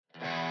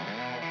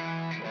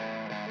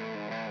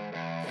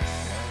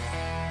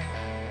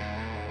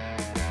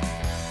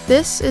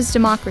This is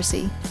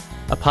Democracy,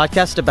 a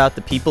podcast about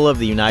the people of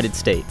the United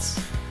States.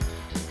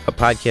 A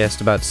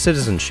podcast about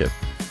citizenship,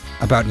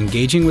 about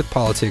engaging with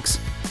politics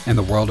and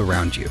the world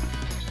around you.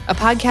 A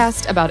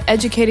podcast about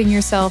educating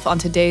yourself on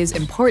today's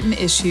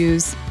important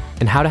issues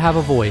and how to have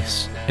a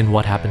voice in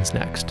what happens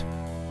next.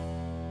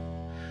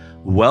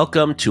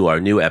 Welcome to our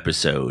new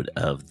episode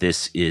of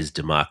This is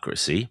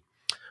Democracy.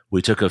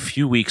 We took a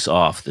few weeks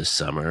off this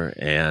summer,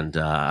 and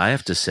I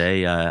have to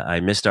say I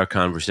missed our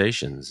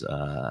conversations.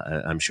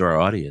 I'm sure our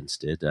audience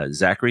did.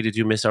 Zachary, did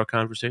you miss our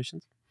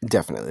conversations?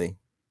 Definitely.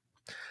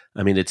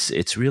 I mean,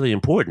 it's really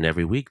important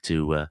every week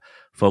to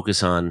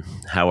focus on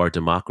how our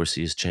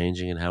democracy is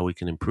changing and how we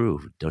can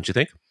improve, don't you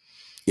think?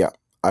 Yeah,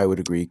 I would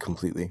agree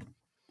completely.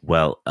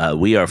 Well,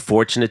 we are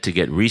fortunate to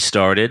get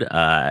restarted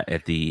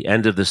at the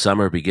end of the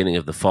summer, beginning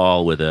of the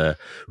fall, with a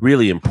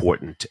really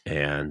important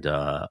and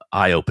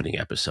eye-opening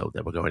episode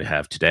that we're going to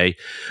have today.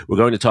 We're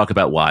going to talk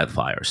about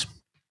wildfires.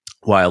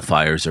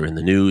 Wildfires are in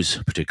the news,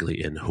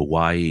 particularly in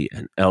Hawaii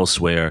and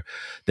elsewhere.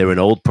 They're an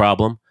old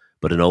problem,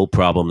 but an old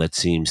problem that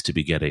seems to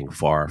be getting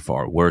far,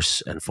 far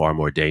worse and far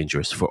more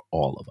dangerous for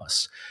all of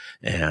us.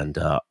 And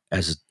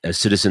as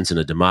citizens in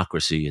a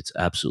democracy, it's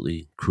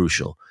absolutely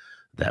crucial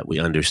that we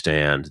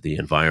understand the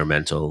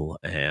environmental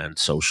and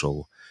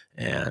social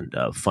and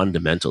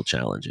fundamental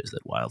challenges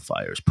that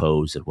wildfires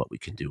pose and what we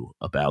can do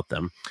about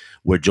them.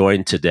 We're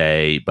joined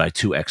today by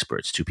two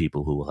experts, two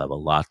people who will have a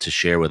lot to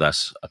share with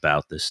us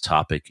about this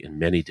topic in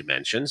many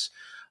dimensions.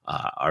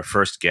 Our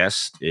first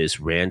guest is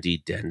Randy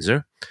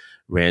Denzer.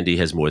 Randy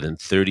has more than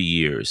 30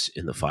 years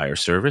in the fire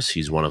service.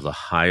 He's one of the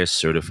highest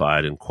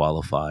certified and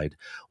qualified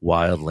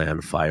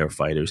wildland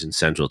firefighters in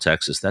Central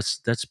Texas.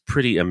 That's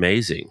pretty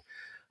amazing.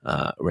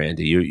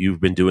 Randy,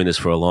 you've been doing this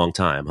for a long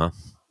time, huh?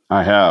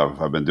 I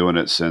have. I've been doing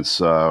it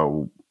since,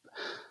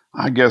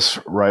 I guess,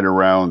 right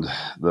around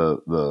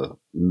the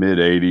mid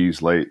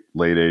 80s, late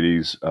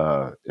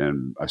 80s.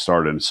 And I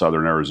started in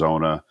Southern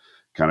Arizona,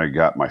 kind of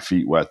got my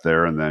feet wet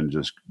there, and then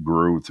just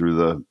grew through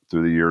the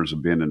years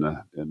of being in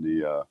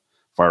the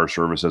fire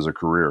service as a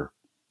career.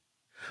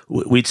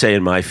 We'd say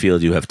in my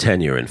field you have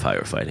tenure in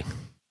firefighting.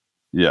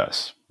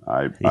 Yes.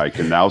 I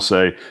can now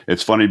say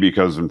it's funny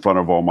because in front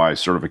of all my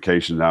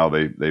certification now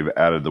they've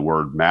added the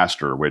word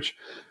master, which,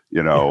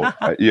 you know,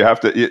 you have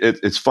to.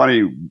 It's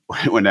funny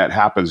when that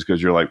happens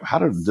because you're like, how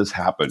did this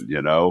happen?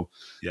 You know,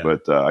 yeah.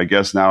 But I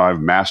guess now I've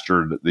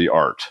mastered the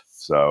art.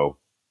 So.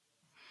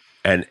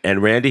 And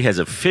Randy has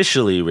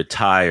officially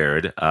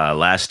retired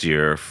last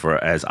year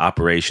as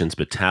Operations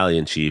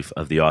Battalion Chief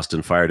of the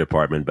Austin Fire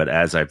Department. But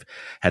as I've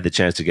had the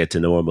chance to get to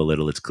know him a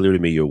little, it's clear to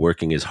me you're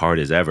working as hard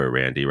as ever,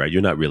 Randy, right?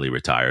 You're not really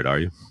retired, are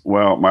you?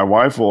 Well, my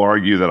wife will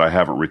argue that I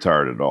haven't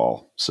retired at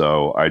all.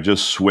 So I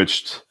just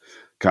switched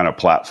kind of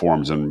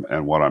platforms and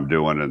what I'm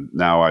doing. And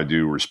now I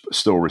do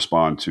still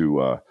respond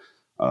to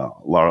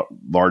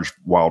large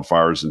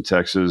wildfires in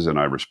Texas, and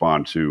I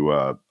respond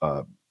to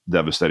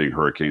devastating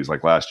hurricanes.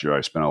 Like last year,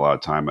 I spent a lot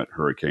of time at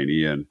Hurricane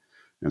Ian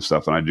and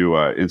stuff, and I do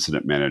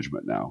incident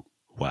management now.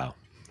 Wow.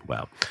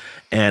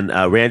 And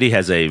Randy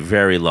has a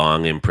very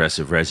long,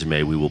 impressive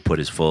resume. We will put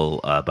his full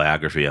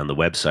biography on the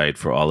website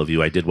for all of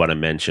you. I did want to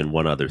mention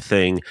one other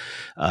thing.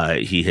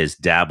 He has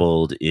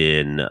dabbled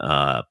in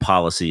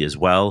policy as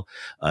well.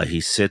 He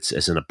sits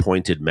as an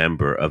appointed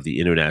member of the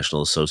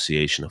International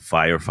Association of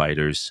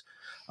Firefighters,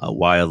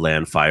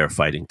 Wildland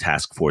Firefighting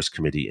Task Force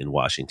Committee in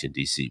Washington,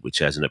 D.C., which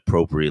has an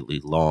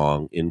appropriately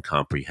long,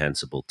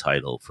 incomprehensible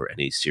title for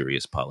any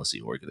serious policy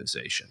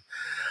organization.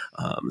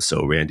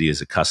 So Randy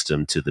is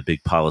accustomed to the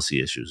big policy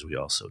issues we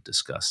also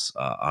discuss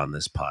on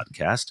this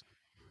podcast.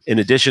 In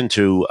addition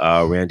to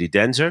Randy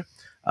Denzer,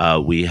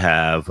 we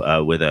have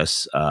with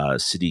us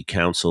City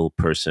Council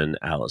person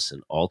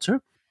Alison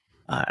Alter.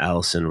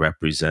 Alison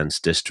represents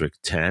District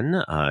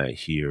 10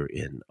 here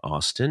in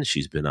Austin.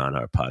 She's been on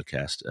our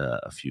podcast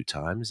a few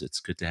times. It's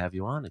good to have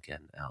you on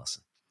again,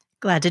 Alison.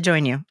 Glad to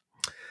join you.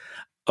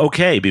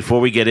 Okay, before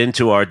we get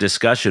into our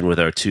discussion with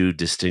our two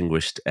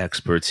distinguished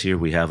experts here,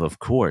 we have, of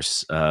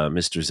course,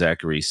 Mr.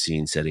 Zachary's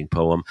scene-setting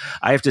poem.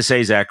 I have to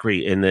say,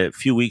 Zachary, in the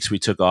few weeks we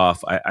took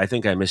off, I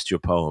think I missed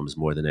your poems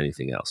more than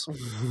anything else.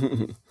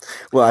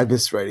 Well, I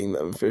missed writing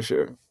them, for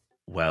sure.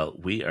 Well,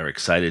 we are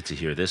excited to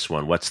hear this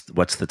one. What's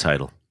the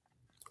title?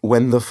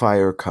 When the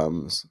Fire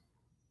Comes.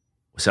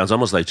 Sounds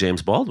almost like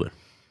James Baldwin.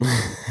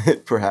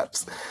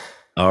 Perhaps.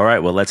 All right,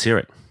 well, let's hear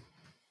it.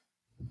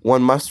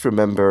 One must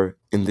remember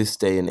in this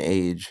day and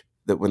age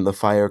that when the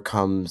fire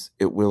comes,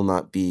 it will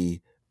not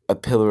be a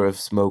pillar of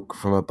smoke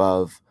from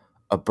above,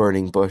 a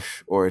burning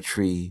bush or a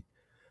tree.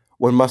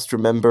 One must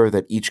remember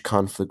that each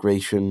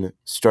conflagration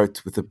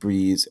starts with a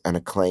breeze and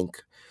a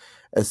clank,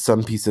 as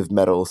some piece of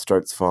metal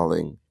starts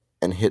falling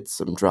and hits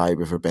some dry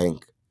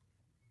riverbank.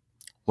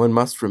 One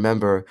must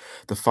remember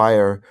the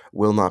fire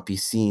will not be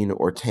seen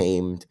or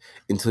tamed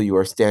until you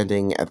are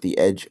standing at the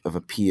edge of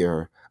a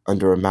pier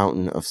under a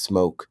mountain of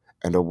smoke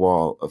and a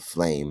wall of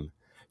flame,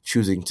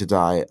 choosing to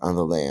die on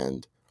the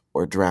land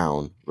or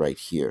drown right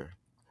here.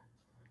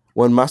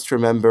 One must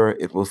remember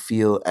it will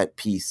feel at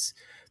peace,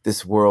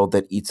 this world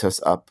that eats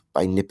us up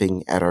by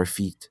nipping at our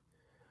feet.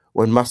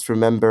 One must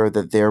remember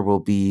that there will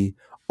be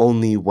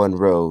only one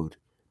road.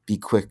 Be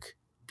quick,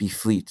 be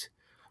fleet,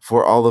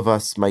 for all of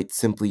us might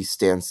simply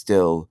stand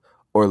still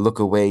or look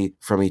away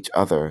from each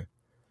other.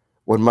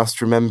 One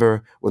must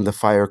remember when the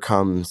fire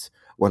comes,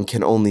 one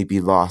can only be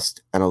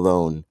lost and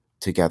alone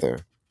together.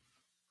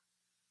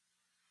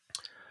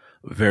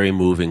 Very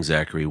moving,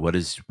 Zachary. What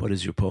is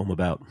your poem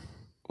about?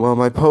 Well,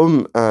 my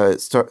poem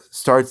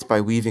starts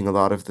by weaving a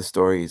lot of the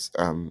stories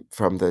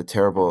from the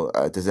terrible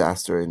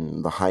disaster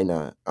in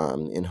Lahaina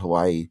in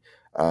Hawaii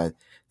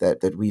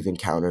that we've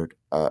encountered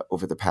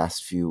over the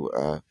past few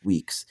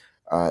weeks,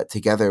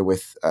 together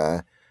with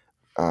a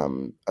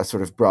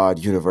sort of broad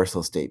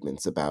universal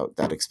statements about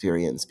that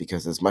experience,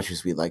 because as much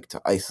as we like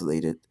to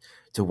isolate it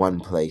to one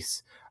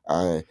place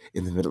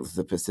in the middle of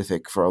the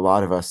Pacific, for a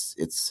lot of us,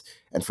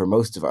 and for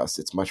most of us,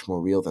 it's much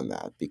more real than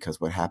that, because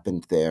what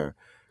happened there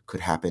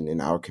could happen in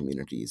our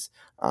communities.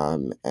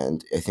 And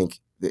I think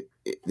that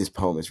this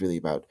poem is really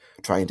about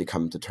trying to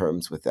come to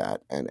terms with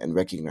that and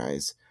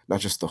recognize not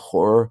just the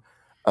horror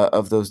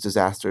of those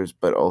disasters,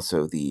 but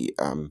also the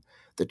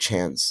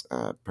chance,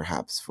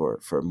 perhaps,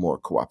 for more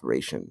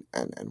cooperation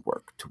and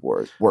work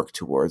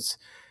towards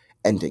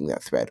ending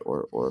that threat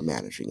or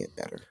managing it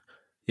better.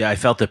 Yeah, I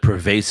felt the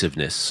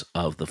pervasiveness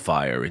of the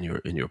fire in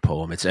your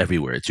poem. It's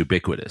everywhere. It's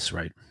ubiquitous,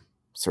 right?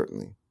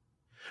 Certainly.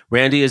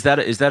 Randy, is that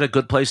a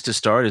good place to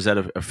start? Is that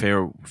a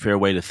fair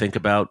way to think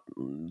about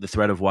the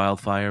threat of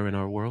wildfire in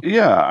our world?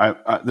 Yeah,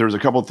 there's a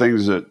couple of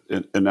things that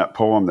in that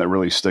poem that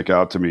really stick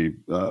out to me.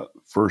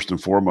 First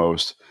and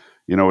foremost,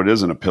 it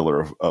isn't a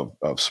pillar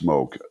of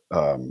smoke.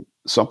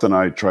 Something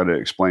I try to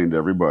explain to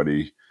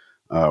everybody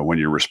when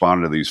you're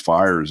responding to these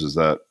fires is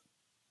that,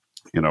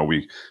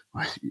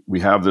 we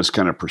have this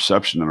kind of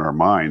perception in our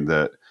mind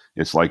that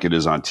it's like it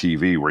is on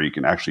TV, where you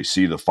can actually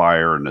see the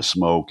fire and the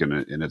smoke, and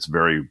it's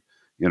very,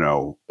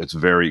 it's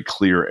very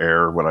clear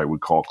air, what I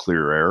would call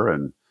clear air,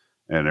 and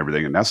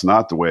everything. And that's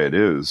not the way it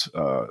is.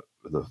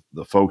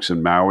 The folks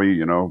in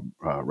Maui,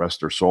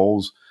 rest their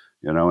souls,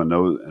 and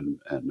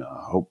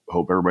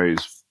hope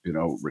everybody's,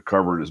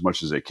 recovering as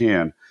much as they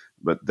can.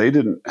 But they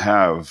didn't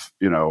have,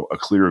 a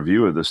clear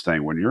view of this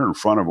thing. When you're in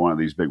front of one of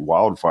these big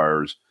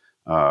wildfires,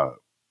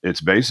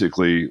 it's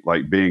basically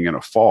like being in a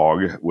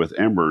fog with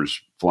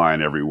embers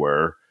flying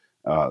everywhere.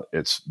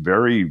 It's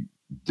very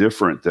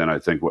different than I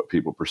think what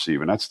people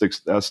perceive, and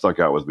that stuck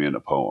out with me in the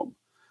poem.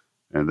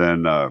 And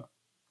then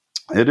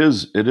it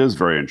is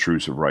very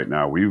intrusive right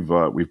now.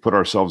 We've put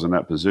ourselves in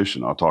that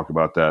position. I'll talk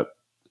about that a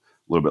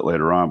little bit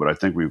later on, but I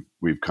think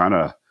we've kind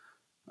of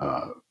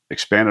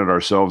expanded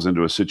ourselves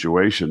into a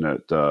situation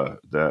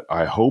that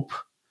I hope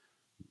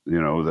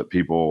that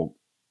people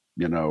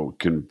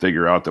can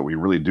figure out that we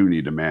really do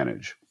need to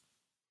manage.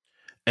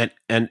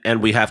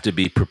 And we have to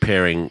be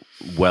preparing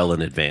well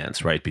in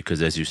advance, right?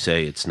 Because as you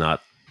say, it's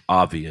not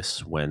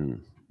obvious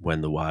when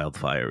the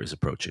wildfire is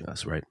approaching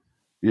us, right?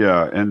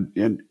 Yeah,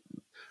 and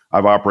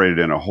I've operated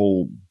in a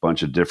whole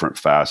bunch of different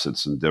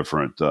facets and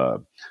different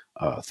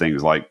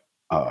things like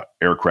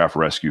aircraft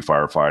rescue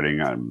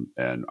firefighting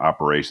and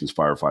operations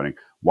firefighting.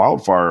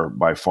 Wildfire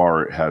by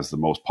far has the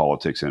most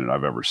politics in it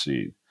I've ever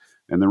seen.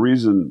 And the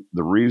reason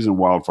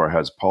wildfire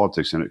has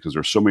politics in it, because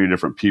there's so many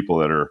different people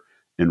that are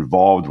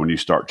involved when you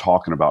start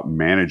talking about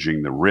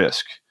managing the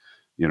risk.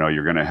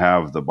 You're going to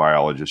have the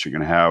biologists, you're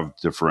going to have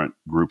different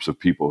groups of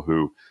people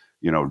who,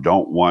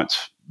 don't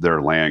want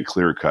their land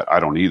clear cut. I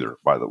don't either,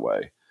 by the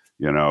way.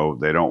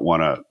 They don't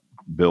want to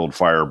build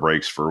fire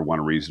breaks for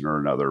one reason or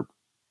another.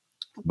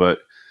 But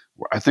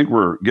I think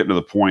we're getting to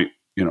the point,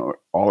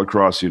 all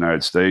across the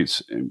United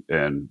States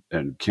and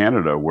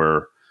Canada,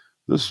 where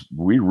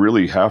we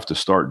really have to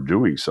start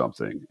doing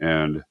something.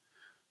 And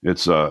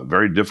it's a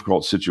very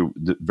difficult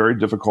very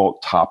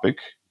difficult topic,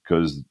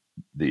 because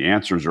the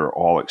answers are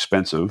all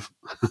expensive,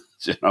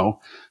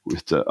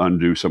 to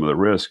undo some of the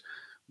risk.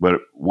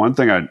 But one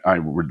thing I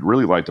would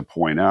really like to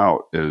point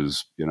out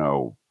is,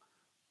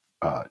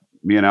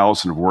 me and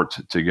Alison have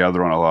worked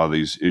together on a lot of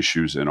these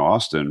issues in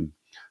Austin.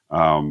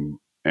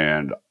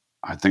 And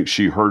I think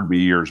she heard me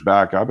years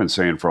back. I've been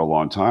saying for a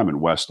long time in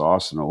West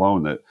Austin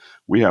alone that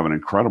we have an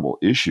incredible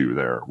issue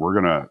there.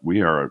 We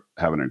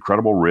have an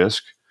incredible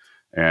risk,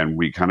 and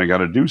we kind of got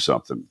to do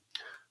something.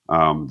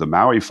 The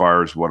Maui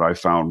fires, what I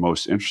found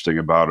most interesting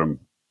about them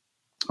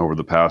over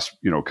the past,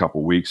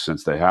 couple weeks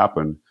since they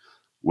happened,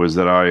 was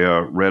that I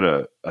read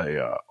a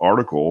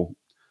article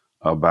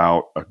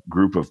about a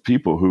group of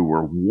people who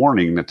were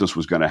warning that this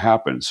was going to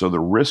happen. So the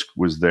risk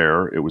was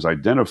there. It was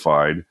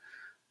identified.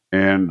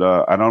 And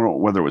I don't know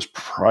whether it was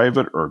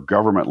private or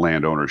government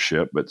land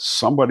ownership, but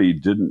somebody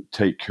didn't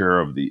take care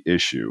of the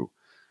issue.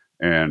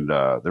 And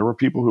there were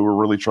people who were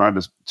really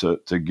trying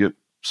to get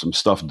some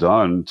stuff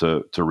done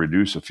to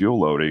reduce the fuel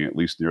loading, at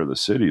least near the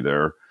city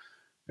there.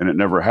 And it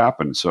never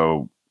happened.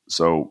 So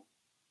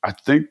I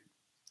think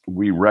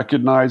we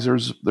recognize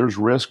there's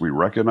risk. We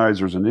recognize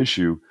there's an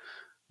issue.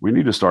 We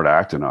need to start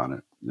acting on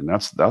it. And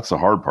that's the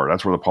hard part.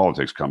 That's where the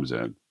politics comes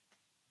in.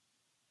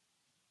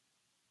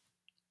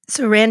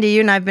 So, Randy,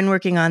 you and I have been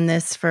working on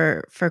this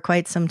for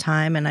quite some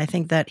time. And I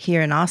think that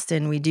here in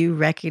Austin, we do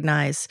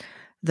recognize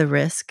the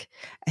risk.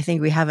 I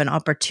think we have an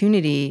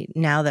opportunity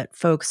now that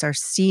folks are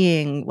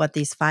seeing what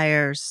these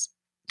fires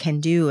can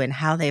do and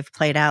how they've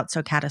played out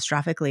so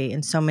catastrophically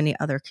in so many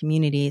other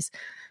communities,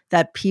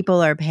 that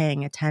people are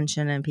paying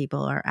attention and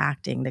people are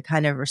acting. The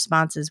kind of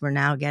responses we're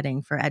now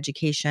getting for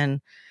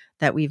education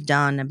that we've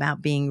done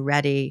about being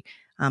ready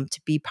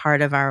to be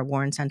part of our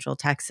War in Central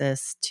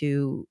Texas,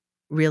 to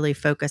really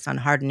focus on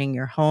hardening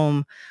your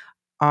home,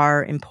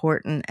 are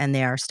important, and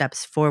they are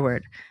steps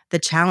forward. The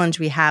challenge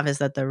we have is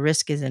that the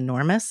risk is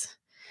enormous.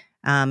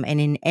 And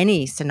in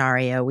any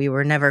scenario, we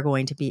were never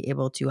going to be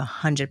able to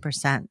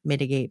 100%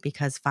 mitigate,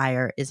 because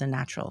fire is a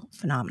natural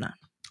phenomenon.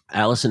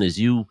 Alison, as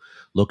you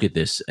look at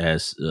this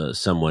as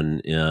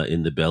someone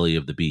in the belly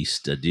of the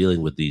beast,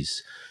 dealing with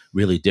these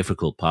really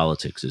difficult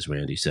politics, as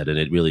Randy said, and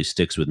it really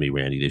sticks with me,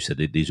 Randy. They said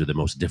that these are the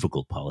most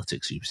difficult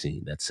politics you've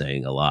seen. That's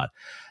saying a lot.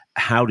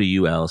 How do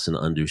you, Alison,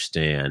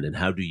 understand, and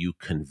how do you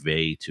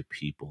convey to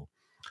people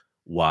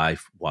why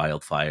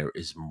wildfire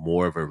is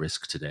more of a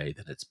risk today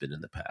than it's been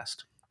in the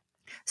past?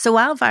 So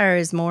wildfire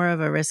is more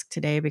of a risk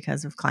today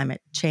because of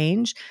climate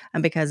change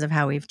and because of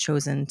how we've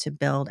chosen to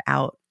build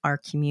out our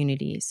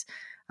communities.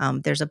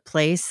 There's a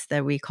place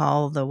that we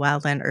call the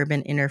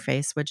wildland-urban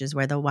interface, which is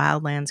where the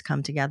wildlands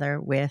come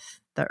together with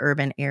the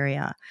urban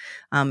area.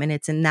 And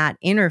it's in that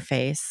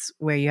interface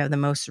where you have the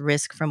most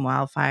risk from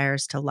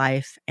wildfires to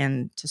life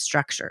and to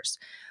structures.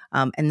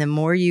 And the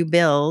more you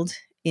build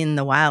in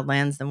the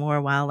wildlands, the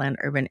more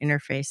wildland-urban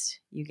interface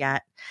you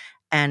get.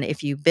 And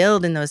if you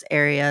build in those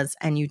areas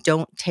and you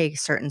don't take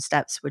certain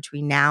steps, which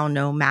we now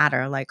know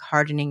matter, like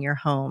hardening your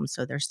home.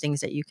 So there's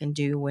things that you can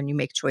do when you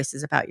make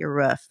choices about your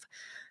roof,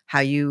 how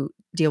you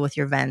deal with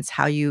your vents,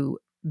 how you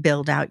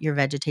build out your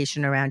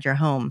vegetation around your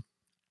home.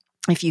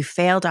 If you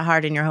fail to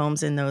harden your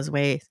homes in those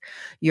ways,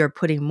 you're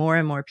putting more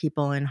and more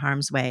people in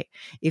harm's way.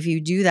 If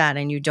you do that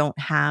and you don't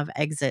have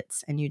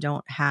exits and you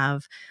don't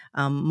have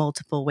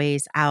multiple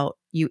ways out,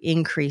 you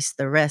increase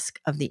the risk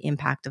of the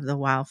impact of the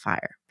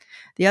wildfire.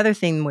 The other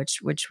thing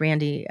which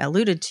Randy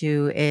alluded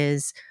to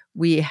is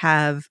we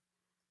have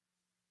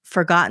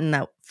forgotten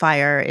that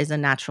fire is a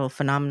natural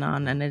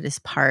phenomenon and it is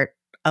part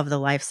of the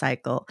life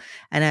cycle.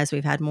 And as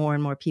we've had more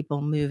and more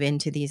people move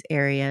into these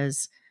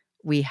areas,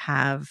 we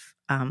have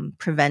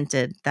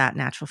prevented that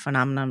natural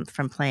phenomenon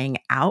from playing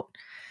out.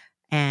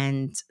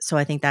 And so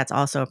I think that's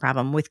also a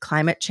problem. With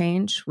climate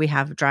change, we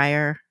have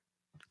drier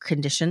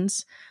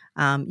conditions.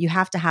 You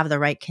have to have the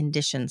right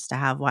conditions to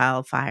have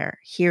wildfire.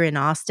 Here in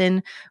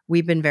Austin,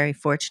 we've been very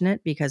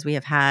fortunate because we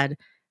have had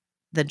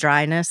the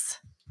dryness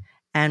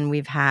and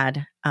we've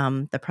had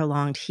the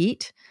prolonged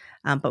heat,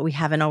 but we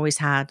haven't always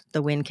had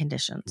the wind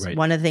conditions. Right.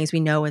 One of the things we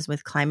know is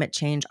with climate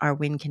change, our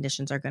wind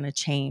conditions are going to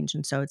change.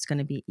 And so it's going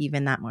to be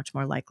even that much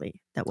more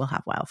likely that we'll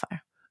have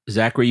wildfire.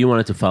 Zachary, you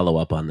wanted to follow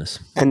up on this.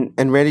 And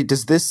Randy,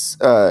 does this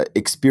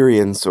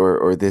experience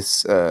or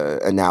this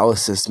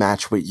analysis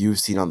match what you've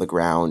seen on the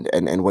ground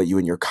and what you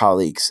and your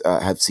colleagues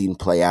have seen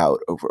play out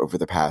over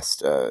the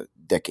past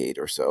decade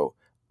or so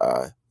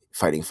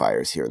fighting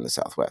fires here in the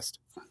Southwest?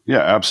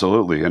 Yeah,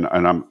 absolutely. And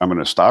I'm going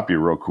to stop you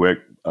real quick,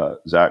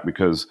 Zach,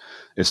 because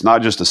it's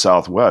not just the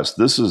Southwest.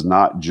 This is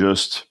not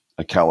just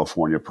a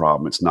California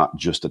problem. It's not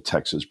just a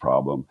Texas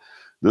problem.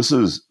 This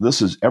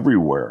is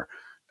everywhere.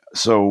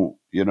 So,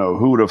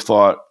 who would have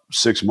thought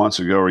 6 months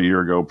ago or a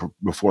year ago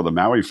before the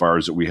Maui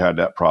fires that we had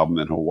that problem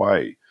in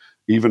Hawaii?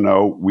 Even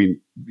though we,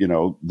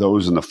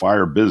 those in the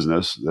fire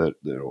business that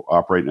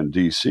operate in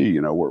D.C.,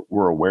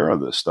 we're aware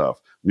of this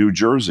stuff. New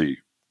Jersey,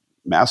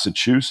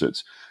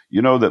 Massachusetts.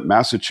 You know that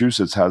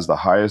Massachusetts has the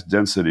highest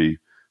density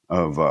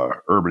of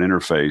urban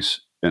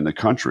interface in the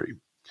country.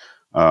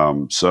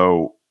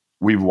 So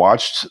we've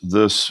watched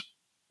this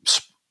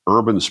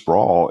urban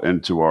sprawl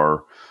into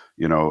our,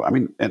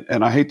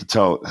 and I hate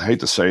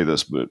to say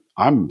this, but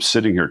I'm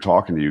sitting here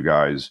talking to you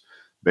guys,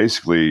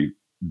 basically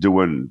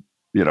doing,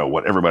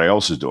 what everybody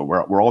else is doing.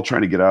 We're all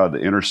trying to get out of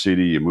the inner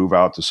city. You move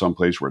out to some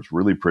place where it's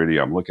really pretty.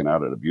 I'm looking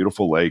out at a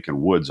beautiful lake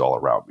and woods all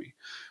around me.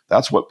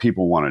 That's what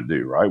people want to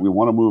do, right? We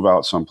want to move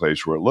out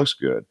someplace where it looks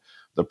good.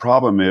 The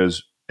problem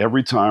is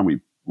every time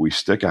we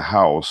stick a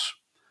house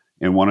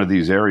in one of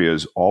these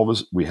areas, all of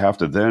us, we have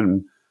to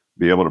then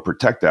be able to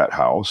protect that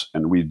house.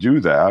 And we do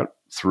that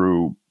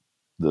through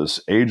this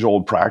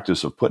age-old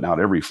practice of putting out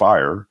every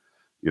fire,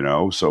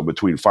 so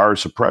between fire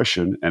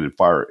suppression and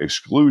fire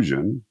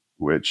exclusion,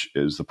 which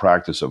is the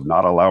practice of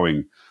not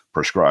allowing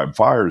prescribed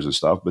fires and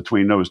stuff,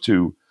 between those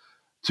two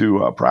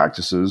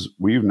practices,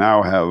 we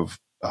now have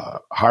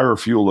higher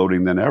fuel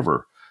loading than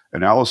ever.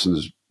 And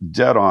Alison's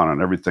dead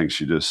on everything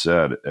she just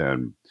said.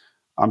 And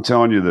I'm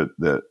telling you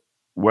that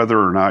whether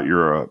or not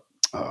you're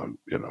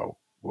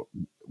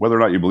whether or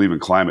not you believe in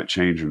climate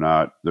change or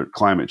not, that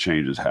climate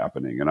change is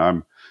happening. And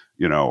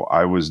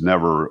I was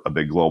never a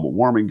big global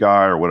warming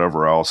guy or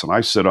whatever else. And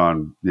I sit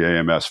on the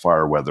AMS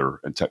Fire, Weather,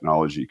 and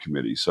Technology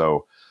Committee.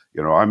 So,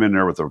 I'm in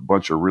there with a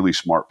bunch of really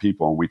smart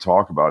people and we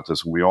talk about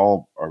this and we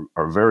all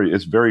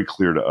it's very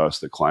clear to us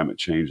that climate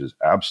change is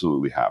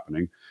absolutely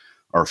happening.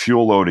 Our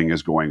fuel loading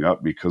is going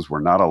up because we're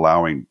not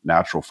allowing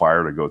natural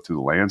fire to go through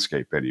the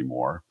landscape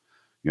anymore.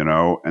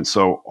 And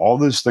so all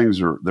these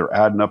things they're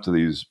adding up to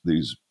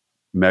these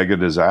mega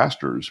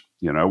disasters.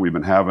 We've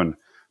been having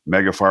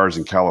mega fires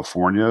in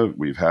California.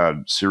 We've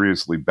had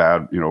seriously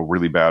bad,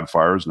 really bad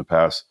fires in the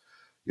past,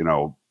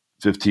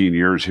 15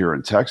 years here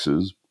in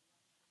Texas.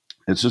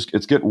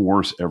 It's getting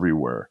worse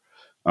everywhere.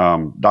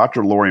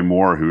 Dr. Lori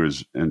Moore, who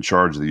is in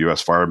charge of the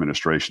U.S. Fire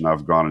Administration,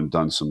 I've gone and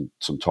done some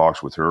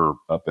talks with her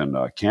up in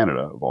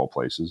Canada, of all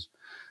places.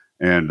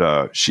 And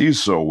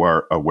she's so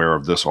aware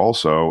of this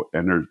also,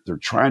 and they're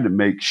trying to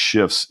make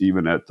shifts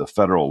even at the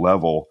federal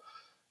level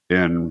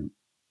in,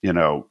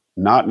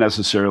 not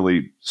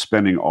necessarily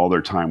spending all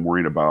their time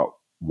worrying about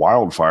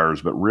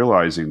wildfires, but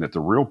realizing that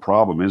the real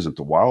problem isn't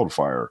the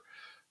wildfire.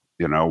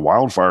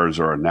 Wildfires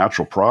are a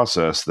natural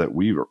process that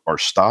we are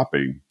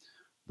stopping.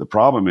 The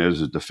problem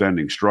is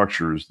defending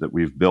structures that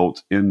we've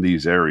built in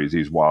these areas,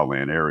 these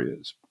wildland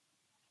areas.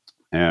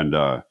 And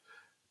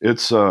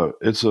it's a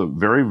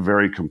very,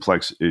 very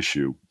complex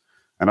issue.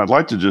 And I'd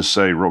like to just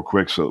say real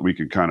quick so that we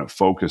can kind of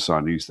focus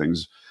on these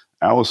things.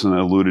 Allison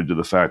alluded to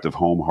the fact of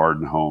home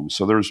hardened homes.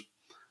 So there's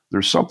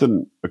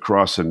something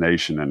across the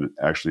nation and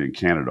actually in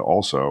Canada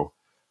also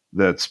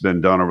that's been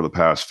done over the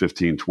past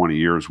 15, 20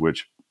 years,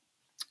 which,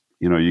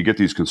 you get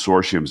these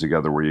consortiums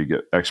together where you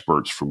get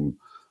experts from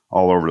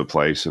all over the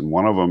place. And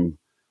one of them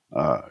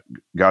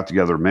got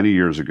together many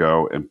years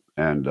ago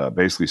and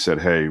basically said,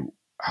 hey,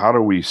 how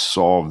do we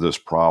solve this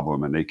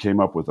problem? And they came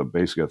up with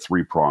basically a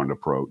three-pronged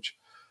approach.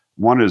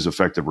 One is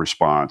effective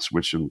response,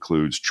 which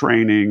includes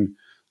training,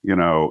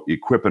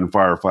 equipping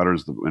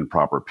firefighters in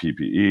proper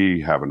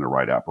PPE, having the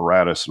right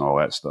apparatus and all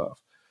that stuff.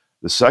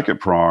 The second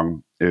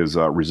prong is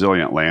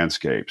resilient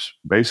landscapes,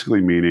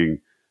 basically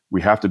meaning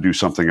we have to do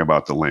something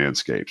about the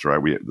landscapes,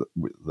 right?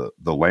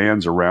 The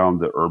lands around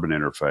the urban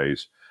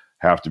interface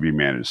have to be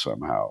managed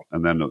somehow.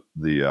 And then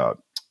the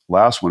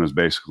last one is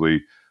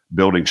basically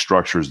building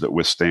structures that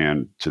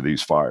withstand to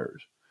these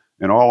fires.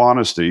 In all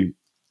honesty,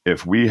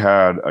 if we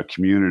had a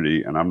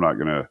community, and I'm not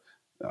going to,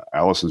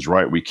 Allison's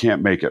right, we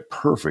can't make it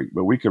perfect,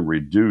 but we can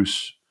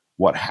reduce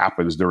what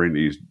happens during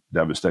these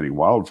devastating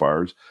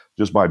wildfires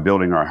just by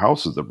building our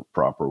houses the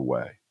proper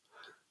way.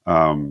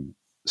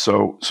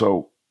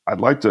 So I'd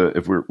like to,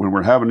 when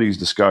we're having these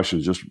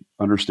discussions, just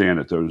understand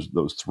that there's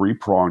those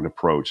three-pronged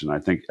approach, and I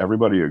think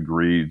everybody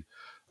agreed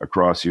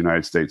across the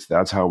United States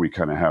that's how we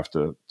kind of have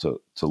to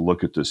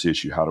look at this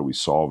issue. How do we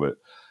solve it?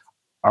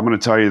 I'm going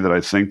to tell you that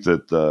I think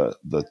that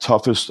the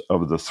toughest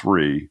of the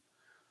three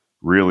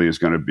really is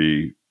going to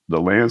be the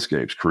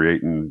landscapes,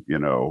 creating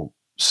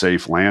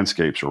safe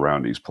landscapes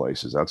around these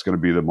places. That's going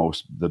to be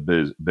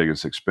the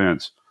biggest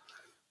expense.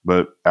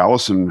 But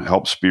Allison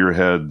helped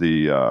spearhead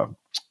the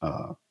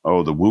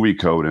WUI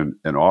code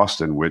in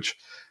Austin, which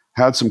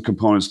had some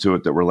components to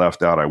it that were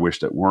left out. I wish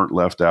that weren't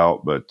left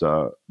out, but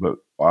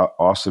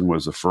Austin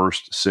was the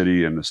first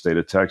city in the state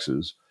of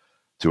Texas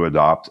to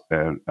adopt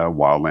a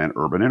wildland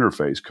urban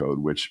interface code,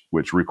 which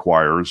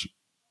requires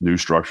new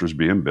structures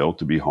being built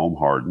to be home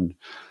hardened.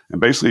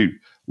 And basically,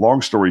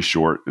 long story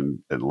short,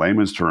 in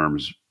layman's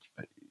terms,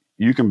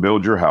 you can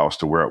build your house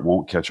to where it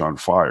won't catch on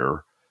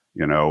fire.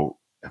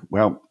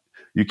 Well,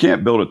 you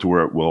can't build it to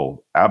where it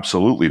will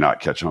absolutely not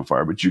catch on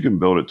fire, but you can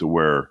build it to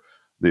where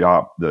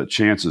the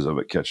chances of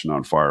it catching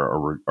on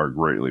fire are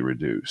greatly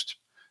reduced.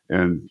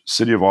 And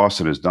City of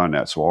Austin has done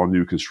that. So all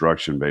new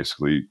construction,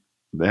 basically,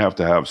 they have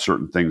to have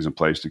certain things in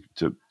place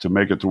to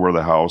make it to where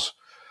the house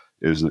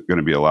is going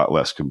to be a lot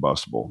less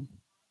combustible.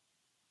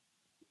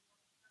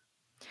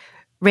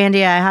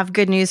 Randy, I have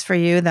good news for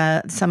you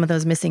that some of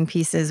those missing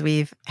pieces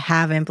we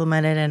have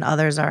implemented and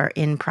others are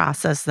in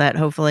process that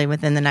hopefully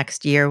within the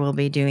next year we'll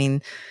be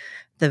doing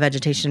the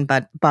vegetation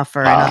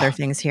buffer and other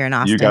things here in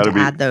Austin to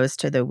add those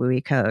to the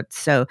WUI code.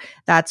 So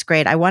that's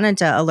great. I wanted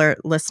to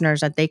alert listeners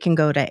that they can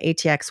go to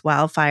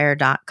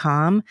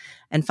atxwildfire.com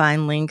and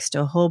find links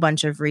to a whole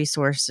bunch of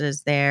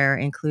resources there,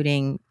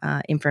 including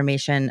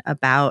information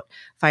about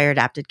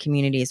fire-adapted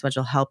communities, which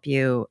will help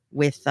you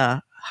with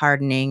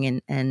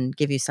hardening and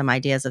give you some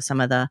ideas of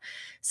some of the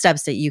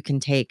steps that you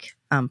can take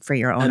for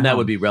your own And that home.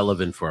 would be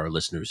relevant for our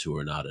listeners who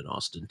are not in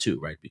Austin too,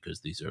 right? Because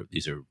these are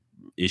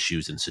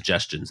issues and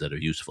suggestions that are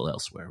useful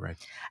elsewhere, right?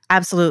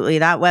 Absolutely.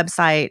 That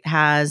website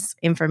has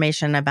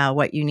information about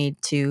what you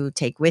need to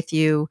take with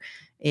you.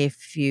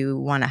 If you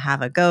want to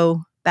have a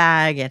go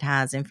bag, it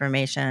has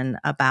information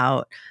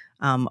about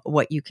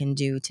what you can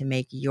do to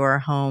make your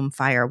home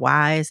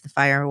FireWise. The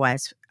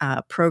FireWise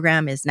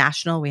program is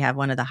national. We have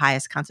one of the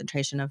highest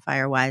concentration of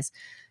FireWise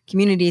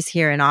communities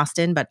here in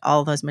Austin, but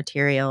all those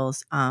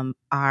materials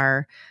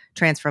are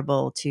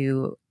transferable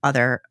to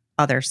other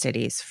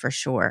cities for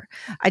sure.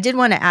 I did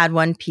want to add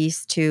one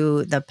piece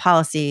to the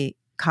policy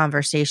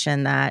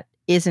conversation that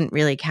isn't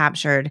really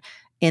captured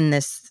in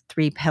this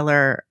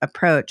 3-pillar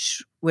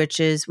approach, which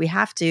is we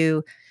have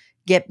to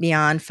get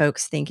beyond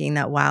folks thinking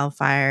that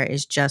wildfire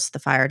is just the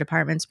fire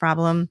department's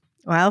problem.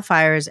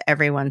 Wildfire is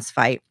everyone's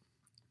fight.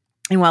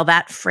 And while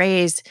that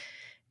phrase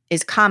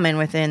is common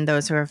within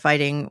those who are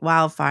fighting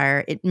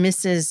wildfire, it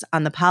misses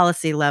on the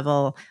policy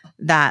level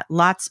that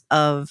lots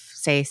of,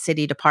 say,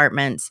 city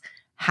departments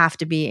have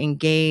to be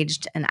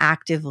engaged and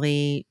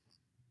actively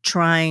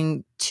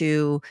trying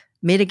to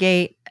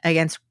mitigate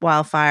against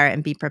wildfire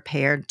and be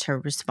prepared to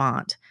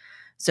respond.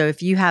 So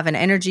if you have an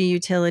energy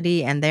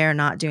utility and they're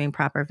not doing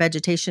proper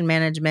vegetation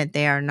management,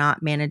 they are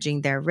not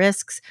managing their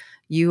risks,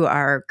 you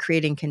are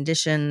creating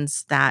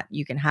conditions that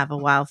you can have a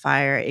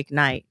wildfire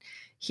ignite.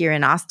 Here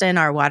in Austin,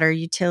 our water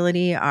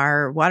utility,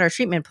 our water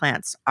treatment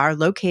plants are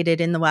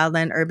located in the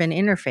wildland urban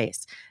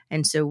interface.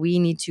 And so we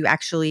need to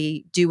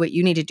actually do what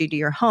you need to do to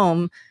your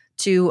home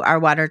to our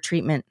water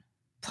treatment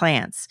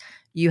plants.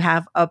 We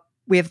have a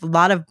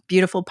lot of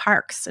beautiful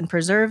parks and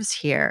preserves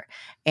here,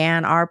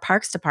 and our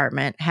parks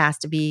department has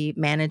to be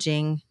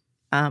managing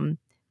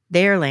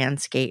their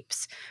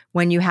landscapes.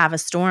 When you have a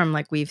storm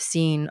like we've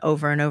seen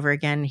over and over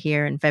again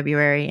here in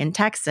February in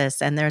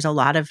Texas, and there's a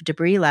lot of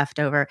debris left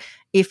over,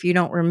 if you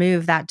don't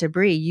remove that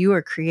debris, you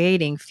are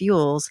creating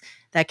fuels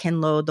that can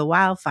load the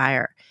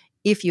wildfire.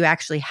 If you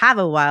actually have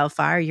a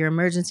wildfire, your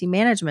emergency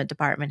management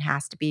department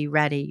has to be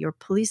ready. Your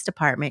police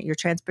department, your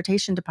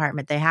transportation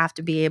department, they have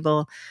to be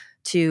able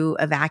to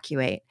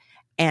evacuate.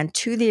 And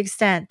to the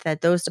extent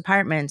that those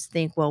departments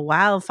think, well,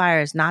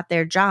 wildfire is not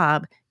their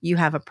job, you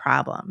have a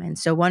problem. And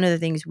so one of the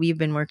things we've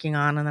been working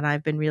on and that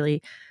I've been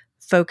really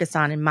focused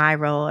on in my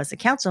role as a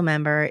council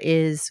member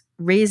is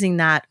raising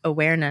that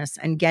awareness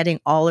and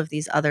getting all of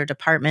these other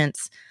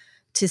departments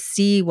to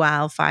see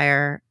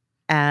wildfire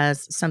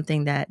as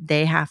something that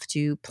they have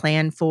to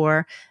plan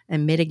for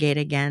and mitigate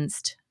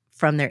against,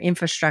 from their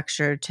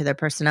infrastructure to their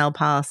personnel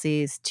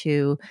policies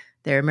to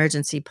their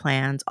emergency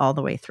plans all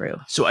the way through.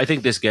 So I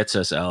think this gets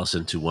us,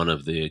 Alison, to one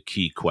of the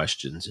key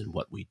questions in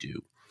what we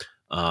do.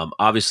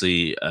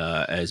 Obviously,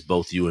 as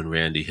both you and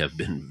Randy have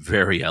been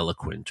very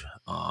eloquent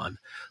on,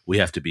 we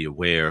have to be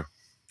aware,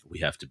 we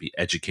have to be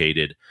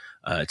educated.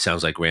 It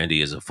sounds like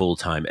Randy is a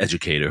full-time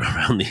educator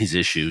around these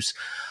issues.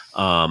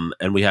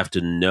 And we have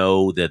to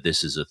know that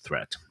this is a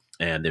threat.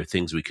 And there are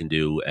things we can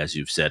do, as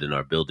you've said, in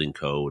our building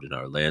code and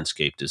our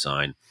landscape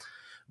design.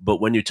 But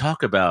when you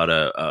talk about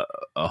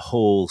a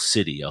whole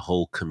city, a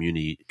whole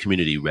community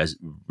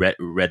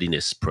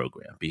readiness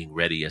program, being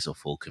ready as a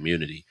full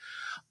community,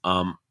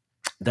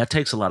 that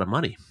takes a lot of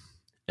money.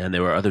 And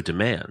there are other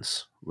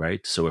demands,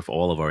 right? So if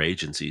all of our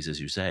agencies, as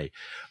you say,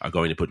 are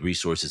going to put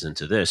resources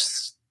into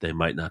this, they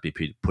might not be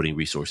putting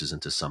resources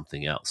into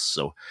something else.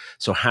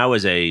 So how,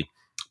 as a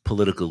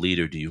political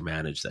leader, do you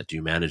manage that? Do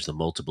you manage the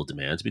multiple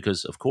demands?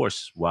 Because, of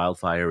course,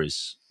 wildfire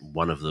is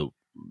one of the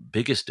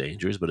biggest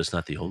dangers, but it's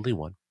not the only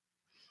one.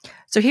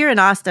 So here in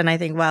Austin, I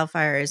think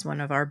wildfire is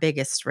one of our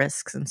biggest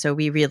risks. And so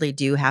we really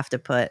do have to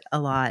put a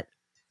lot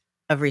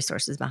of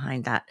resources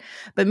behind that.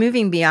 But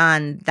moving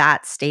beyond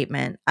that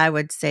statement, I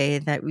would say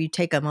that we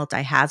take a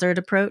multi-hazard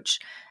approach.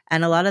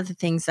 And a lot of the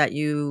things that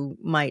you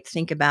might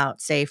think about,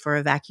 say, for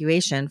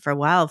evacuation for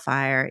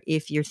wildfire,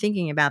 if you're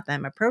thinking about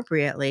them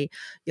appropriately,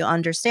 you'll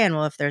understand,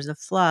 well, if there's a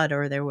flood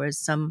or there was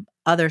some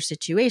other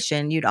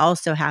situation, you'd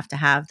also have to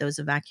have those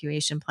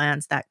evacuation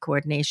plans, that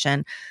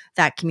coordination,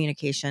 that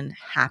communication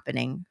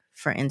happening,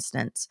 for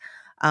instance.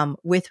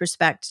 With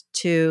respect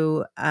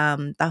to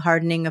the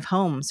hardening of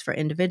homes for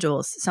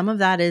individuals, some of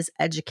that is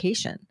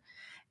education,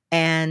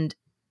 and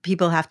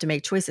people have to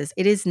make choices.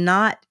 It is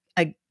not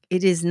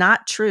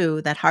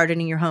true that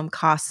hardening your home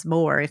costs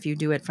more if you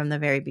do it from the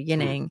very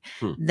beginning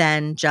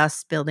than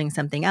just building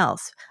something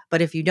else.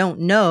 But if you don't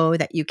know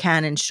that you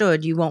can and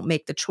should, you won't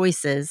make the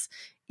choices,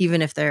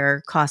 even if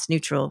they're cost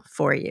neutral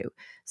for you.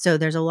 So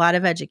there's a lot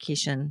of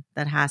education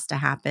that has to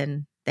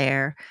happen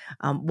there.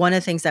 One of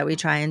the things that we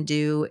try and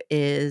do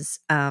is,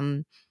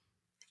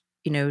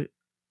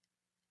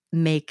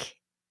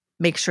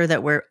 make sure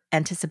that we're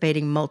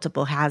anticipating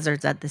multiple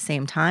hazards at the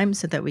same time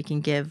so that we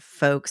can give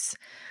folks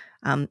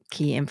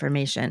key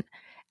information.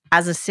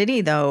 As a city,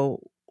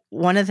 though,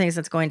 one of the things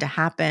that's going to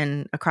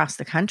happen across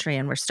the country,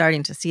 and we're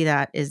starting to see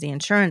that, is the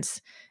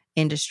insurance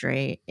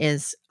industry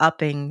is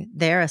upping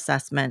their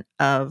assessment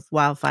of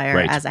wildfire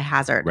as a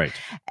hazard. Right.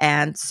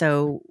 And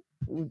so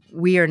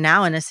we are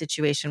now in a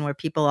situation where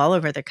people all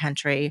over the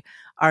country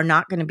are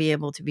not going to be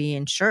able to be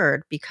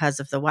insured because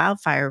of the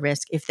wildfire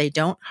risk if they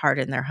don't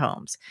harden their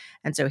homes.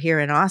 And so here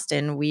in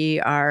Austin, we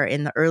are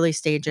in the early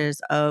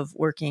stages of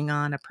working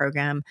on a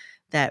program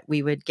that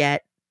we would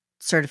get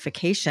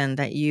certification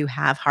that you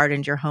have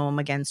hardened your home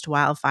against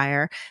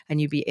wildfire,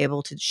 and you'd be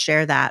able to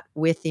share that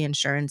with the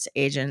insurance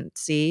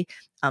agency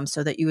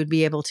so that you would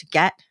be able to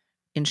get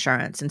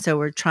insurance. And so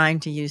we're trying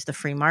to use the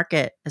free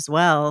market as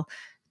well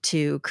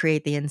to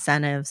create the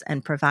incentives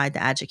and provide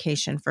the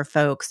education for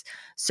folks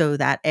so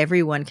that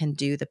everyone can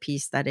do the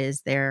piece that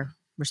is their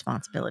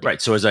responsibility.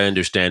 Right. So as I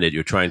understand it,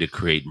 you're trying to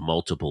create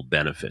multiple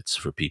benefits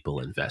for people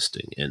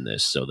investing in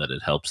this so that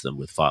it helps them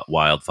with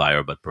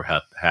wildfire, but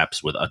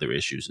perhaps with other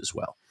issues as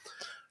well.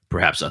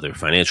 Perhaps other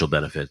financial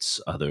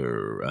benefits,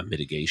 other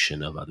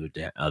mitigation of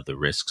other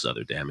risks,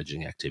 other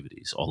damaging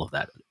activities, all of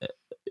that,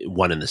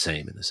 one and the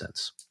same in a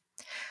sense.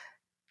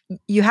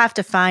 You have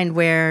to find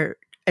where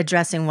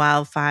addressing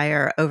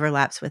wildfire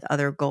overlaps with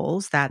other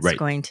goals. That's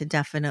going to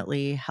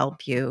definitely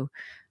help you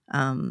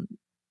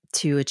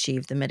to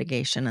achieve the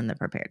mitigation and the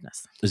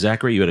preparedness.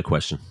 Zachary, you had a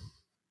question.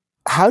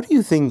 How do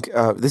you think,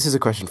 this is a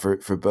question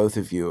for both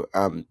of you,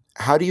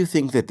 how do you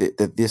think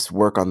that this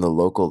work on the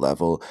local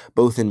level,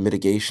 both in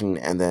mitigation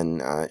and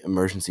then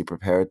emergency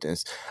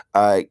preparedness,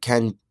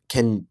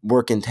 can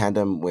work in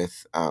tandem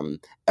with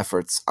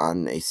efforts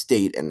on a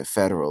state and a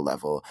federal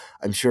level?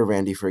 I'm sure,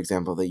 Randy, for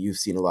example, that you've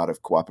seen a lot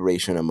of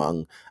cooperation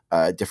among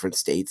different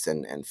states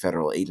and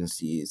federal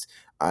agencies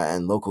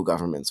and local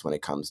governments when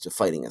it comes to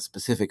fighting a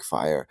specific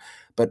fire.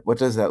 But what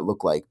does that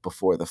look like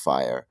before the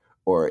fire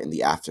or in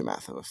the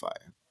aftermath of a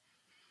fire?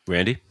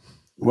 Randy?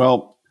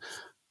 Well,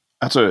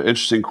 that's an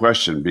interesting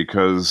question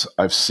because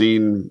I've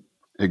seen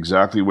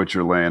exactly what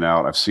you're laying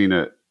out. I've seen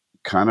it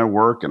kind of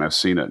work and I've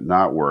seen it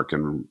not work.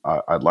 And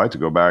I'd like to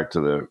go back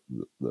to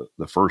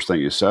the first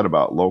thing you said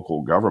about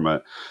local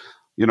government.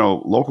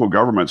 Local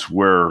government's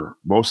where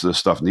most of this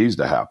stuff needs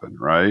to happen,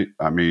 right?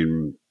 I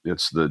mean,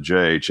 it's the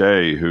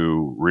JHA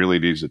who really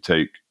needs to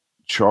take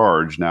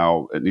charge.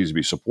 Now, it needs to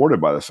be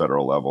supported by the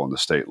federal level and the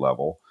state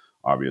level,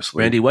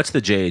 obviously. Randy, what's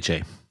the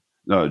JHA?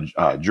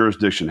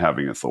 Jurisdiction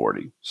having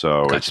authority.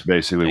 So Gotcha. It's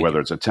basically Thank whether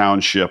you. it's a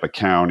township, a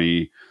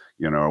county,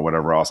 or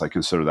whatever else. I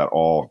consider that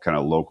all kind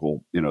of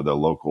local, the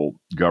local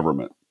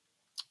government.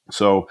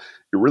 So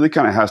it really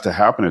kind of has to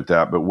happen at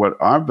that. But what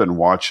I've been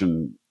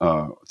watching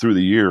through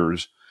the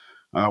years,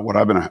 what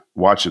I've been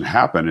watching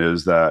happen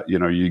is that,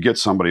 you get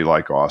somebody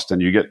like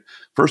Austin,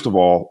 first of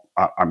all,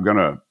 I'm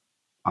going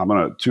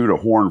to toot a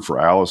horn for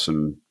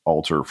Alison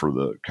Alter, for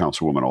the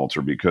Councilwoman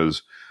Alter,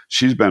 because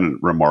she's been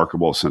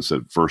remarkable since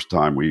the first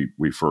time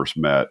we first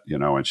met,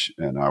 and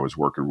I was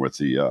working with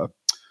the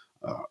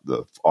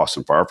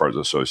Austin Firefighters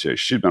Association.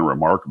 She's been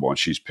remarkable, and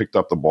she's picked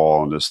up the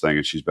ball on this thing,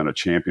 and she's been a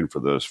champion for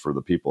this, for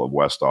the people of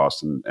West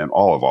Austin and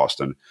all of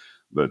Austin,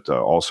 but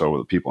also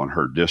the people in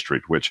her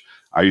district, which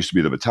I used to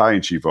be the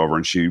battalion chief over,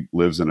 and she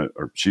lives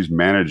she's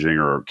managing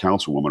or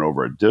councilwoman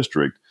over a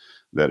district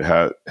that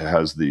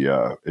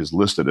is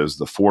listed as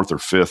the fourth or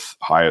fifth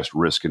highest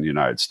risk in the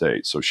United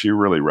States. So she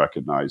really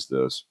recognized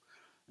this,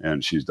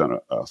 and she's done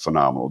a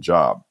phenomenal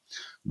job.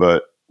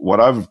 But what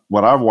I've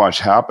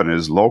watched happen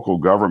is local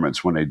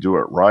governments, when they do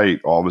it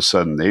right, all of a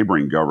sudden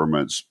neighboring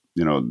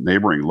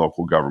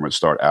local governments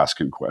start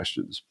asking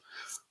questions.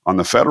 On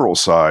the federal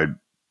side,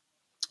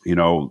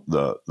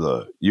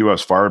 the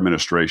U.S. Fire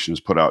Administration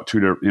has put out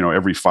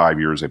every 5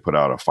 years they put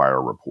out a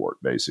fire report,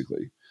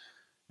 basically.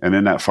 And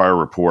in that fire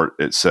report,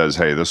 it says,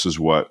 hey, this is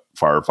what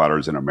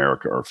firefighters in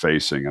America are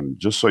facing. And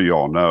just so you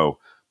all know,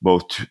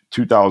 both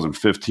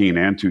 2015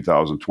 and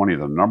 2020,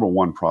 the number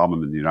one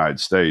problem in the United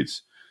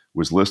States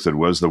was the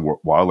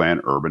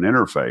wildland-urban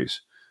interface,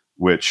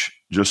 which,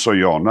 just so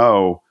you all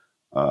know,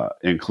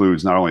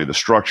 includes not only the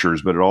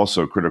structures, but it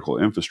also critical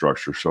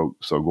infrastructure. So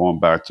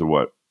going back to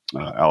what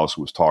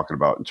Alison was talking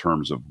about in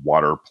terms of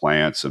water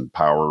plants and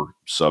power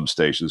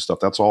substations and stuff,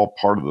 that's all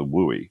part of the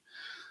WUI.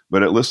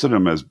 But it listed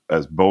them as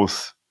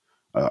both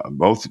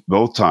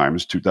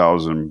times,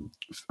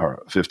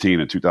 2015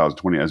 and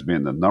 2020, as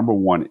being the number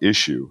one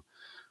issue,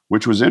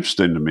 which was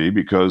interesting to me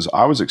because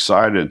I was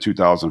excited in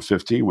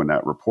 2015 when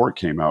that report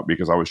came out,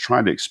 because I was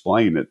trying to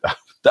explain that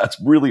that's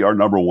really our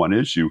number one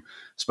issue,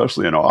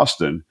 especially in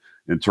Austin,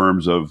 in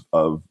terms of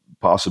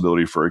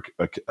possibility for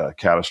a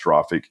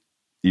catastrophic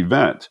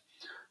event.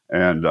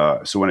 And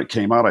so when it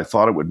came out, I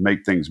thought it would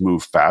make things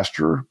move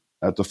faster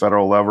at the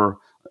federal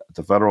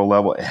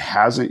level. It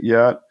hasn't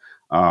yet.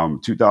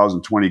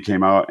 2020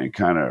 came out and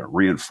kind of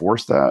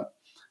reinforced that,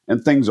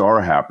 and things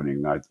are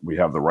happening. We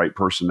have the right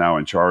person now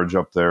in charge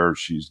up there.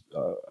 She's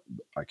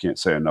I can't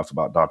say enough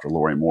about Dr.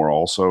 Lori Moore.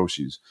 Also,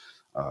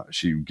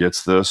 she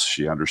gets this.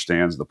 She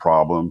understands the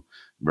problem,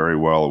 very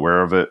well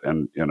aware of it,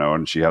 and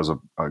she has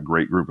a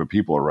great group of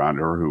people around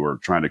her who are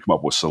trying to come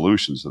up with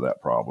solutions to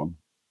that problem.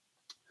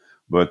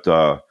 But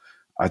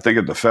I think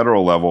at the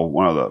federal level,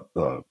 one of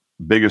the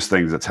biggest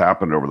things that's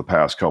happened over the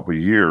past couple of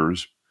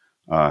years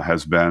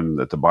has been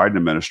that the Biden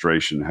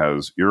administration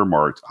has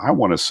earmarked, I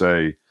want to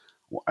say,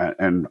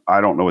 and I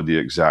don't know the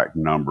exact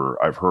number,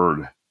 I've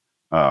heard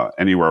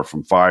anywhere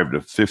from $5 to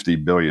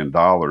 $50 billion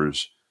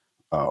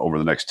over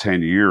the next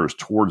 10 years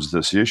towards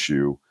this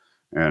issue.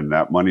 And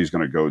that money is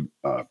going to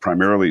go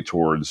primarily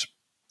towards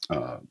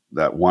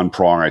that one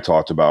prong I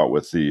talked about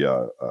with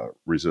the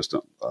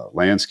resistant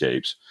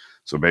landscapes.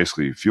 So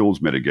basically fuels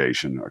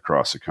mitigation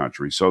across the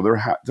country. So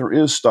there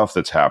is stuff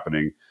that's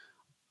happening.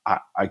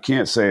 I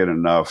can't say it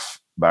enough.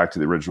 Back to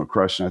the original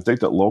question, I think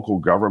that local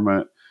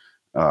government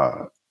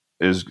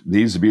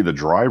needs to be the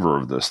driver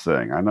of this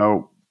thing. I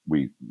know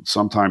we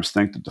sometimes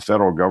think that the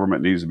federal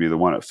government needs to be the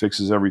one that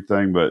fixes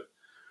everything, but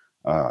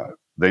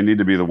they need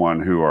to be the one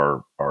who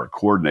are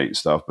coordinating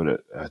stuff.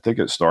 But I think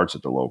it starts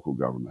at the local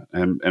government,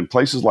 and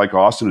places like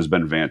Austin has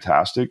been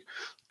fantastic.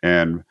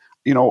 And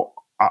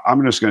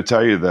I'm just going to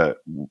tell you that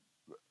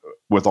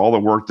with all the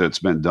work that's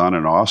been done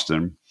in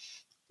Austin,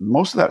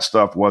 most of that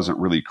stuff wasn't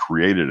really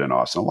created in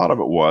Austin. A lot of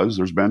it was.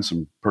 There's been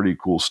some pretty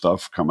cool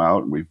stuff come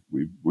out, and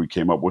we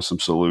came up with some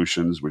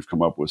solutions. We've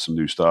come up with some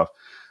new stuff.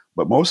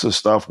 But most of the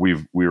stuff we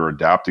were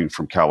adapting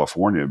from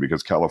California,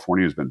 because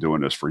California has been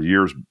doing this for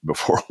years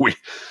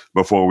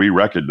before we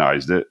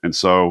recognized it. And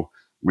so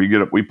we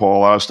pull a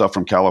lot of stuff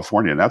from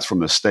California, and that's from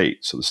the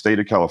state. So the state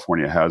of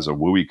California has a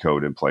WUI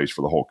code in place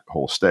for the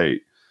whole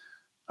state.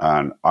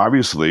 And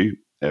obviously,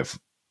 if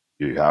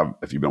you've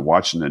been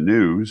watching the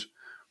news,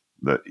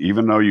 that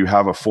even though you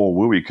have a full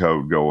WUI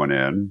code going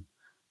in,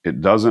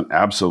 it doesn't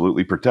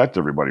absolutely protect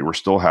everybody. We're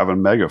still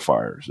having mega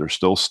fires. There's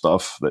still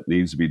stuff that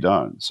needs to be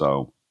done.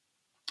 So,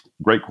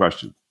 great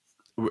question,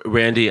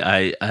 Randy.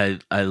 I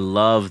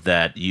love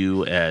that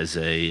you, as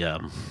a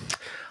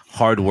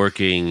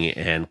hardworking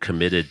and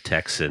committed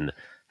Texan,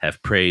 have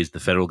praised the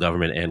federal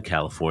government and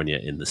California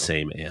in the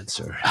same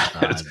answer.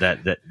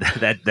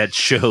 That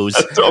shows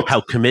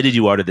how committed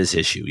you are to this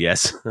issue.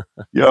 Yes.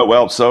 Yeah.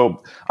 Well,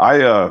 so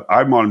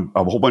I'm on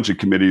a whole bunch of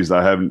committees that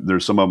I haven't.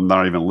 There's some of them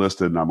not even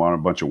listed, and I'm on a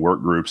bunch of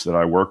work groups that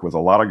I work with. A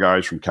lot of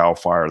guys from Cal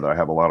Fire that I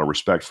have a lot of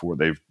respect for.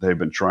 They've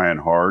been trying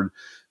hard,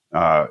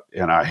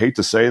 and I hate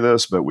to say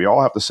this, but we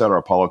all have to set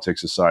our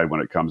politics aside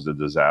when it comes to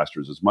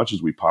disasters as much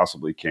as we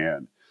possibly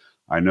can.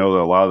 I know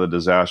that a lot of the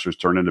disasters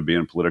turn into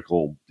being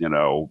political,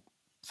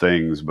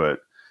 things, but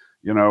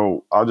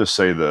I'll just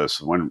say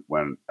this: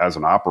 when as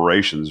an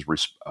operations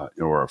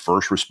or a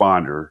first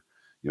responder,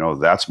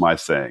 that's my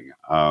thing.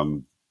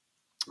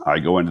 I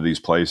go into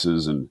these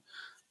places and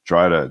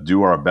try to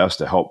do our best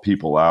to help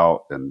people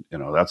out, and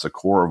that's the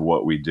core of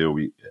what we do.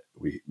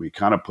 We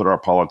kind of put our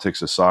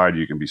politics aside.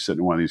 You can be sitting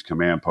in one of these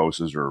command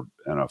posts or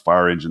in a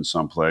fire engine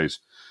someplace,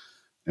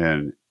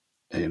 and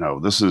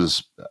this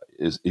is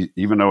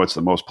even though it's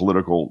the most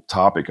political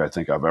topic I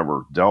think I've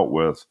ever dealt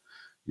with.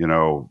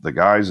 The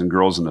guys and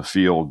girls in the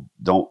field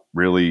don't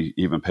really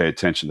even pay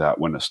attention to that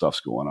when the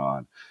stuff's going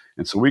on.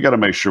 And so we got to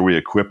make sure we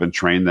equip and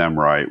train them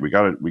right. We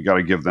got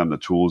to give them the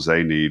tools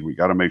they need. We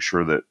got to make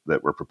sure that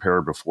we're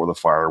prepared before the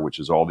fire, which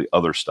is all the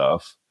other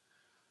stuff,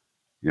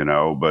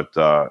 but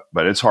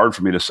it's hard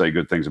for me to say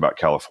good things about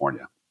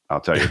California. I'll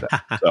tell you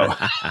that. So.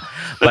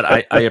 But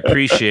I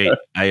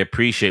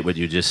appreciate what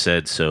you just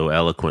said so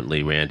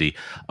eloquently, Randy.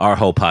 Our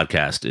whole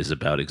podcast is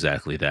about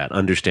exactly that: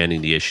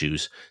 understanding the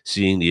issues,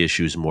 seeing the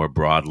issues more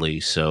broadly,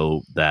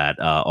 so that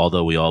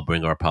although we all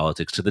bring our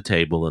politics to the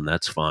table, and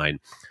that's fine,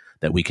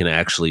 that we can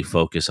actually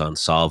focus on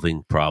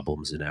solving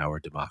problems in our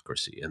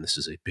democracy. And this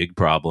is a big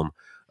problem,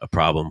 a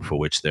problem for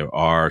which there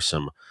are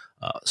some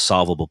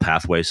solvable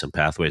pathways, some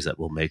pathways that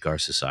will make our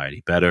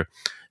society better.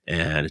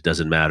 And it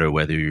doesn't matter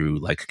whether you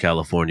like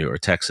California or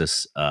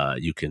Texas,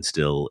 you can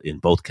still, in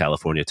both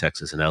California,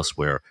 Texas, and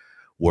elsewhere,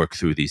 work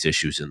through these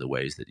issues in the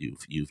ways that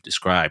you've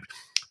described.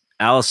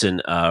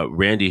 Alison,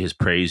 Randy has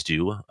praised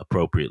you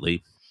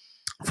appropriately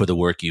for the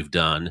work you've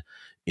done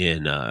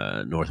in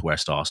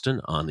Northwest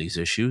Austin on these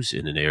issues,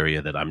 in an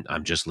area that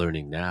I'm just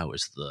learning now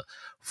is the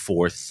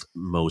fourth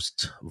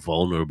most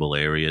vulnerable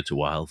area to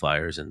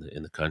wildfires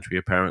in the country,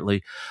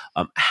 apparently.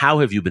 How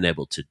have you been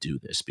able to do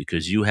this?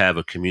 Because you have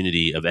a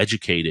community of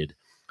educated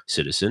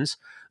citizens,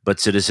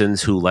 but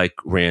citizens who, like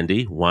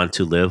Randy, want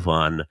to live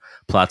on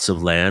plots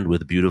of land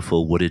with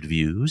beautiful wooded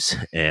views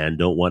and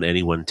don't want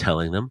anyone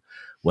telling them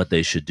what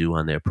they should do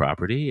on their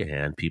property,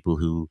 and people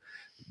who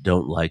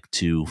don't like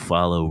to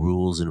follow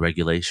rules and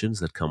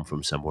regulations that come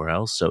from somewhere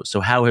else. So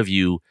how have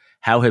you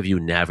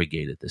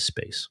navigated this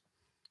space?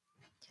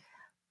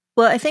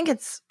 Well, I think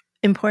it's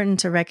important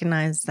to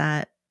recognize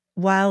that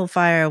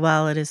wildfire,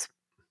 while it is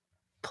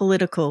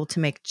political to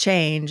make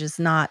change, is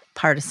not a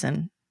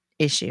partisan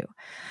issue.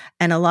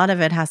 And a lot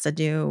of it has to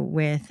do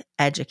with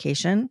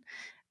education.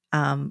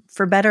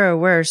 For better or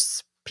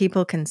worse,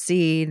 people can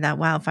see that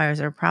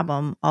wildfires are a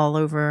problem all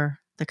over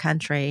the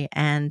country,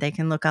 and they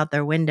can look out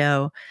their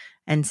window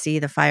and see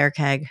the fire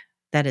keg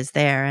that is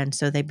there. And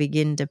so they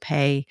begin to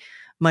pay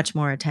much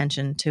more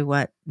attention to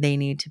what they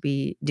need to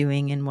be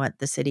doing and what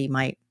the city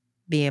might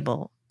be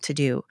able to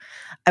do.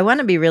 I want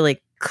to be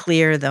really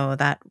clear, though,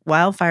 that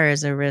wildfire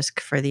is a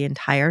risk for the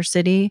entire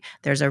city.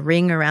 There's a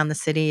ring around the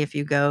city. If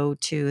you go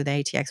to the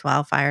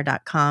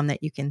atxwildfire.com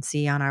that you can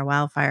see on our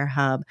wildfire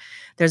hub,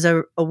 there's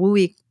a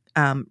WUI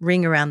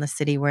ring around the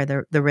city where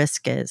the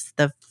risk is.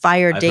 The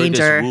fire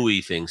danger. I've heard this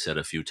WUI thing said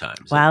a few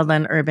times.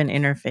 Wildland Urban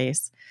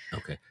Interface.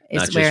 Okay.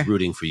 Not just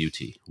rooting for UT.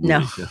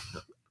 No.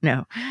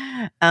 No.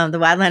 The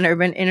Wildland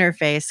Urban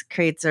Interface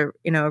creates a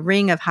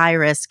ring of high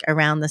risk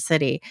around the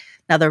city.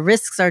 Now, the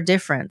risks are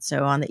different.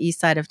 So on the east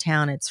side of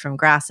town, it's from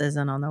grasses,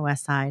 and on the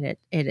west side,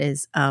 it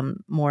is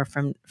more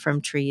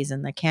from trees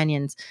and the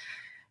canyons.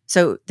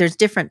 So there's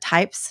different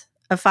types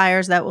of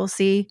fires that we'll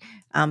see.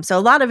 So a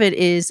lot of it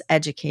is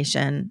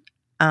education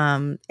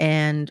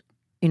and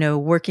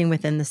working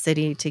within the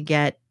city to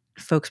get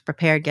folks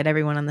prepared, get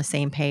everyone on the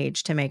same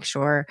page to make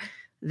sure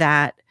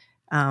that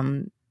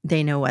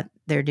they know what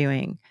they're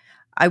doing.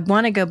 I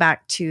want to go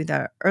back to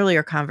the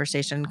earlier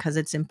conversation because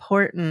it's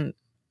important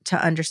to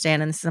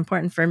understand, and this is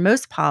important for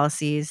most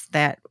policies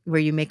that where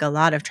you make a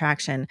lot of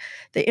traction.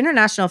 The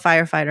International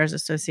Firefighters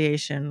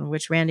Association,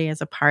 which Randy is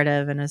a part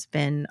of and has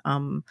been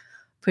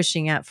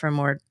pushing out for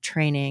more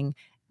training,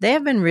 they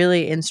have been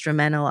really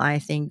instrumental, I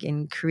think,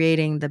 in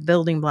creating the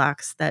building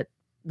blocks that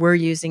we're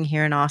using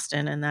here in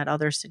Austin and that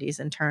other cities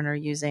in turn are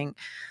using.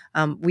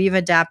 We've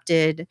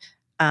adapted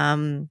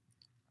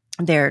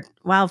their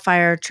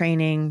wildfire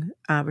training,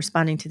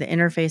 responding to the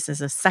interface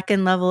as a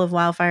second level of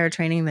wildfire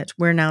training that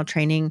we're now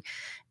training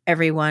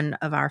every one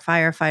of our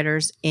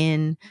firefighters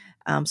in,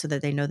 so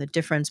that they know the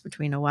difference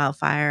between a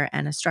wildfire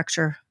and a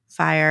structure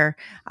fire.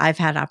 I've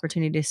had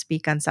opportunity to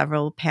speak on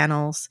several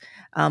panels.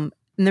 And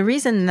the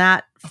reason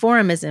that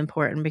forum is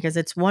important because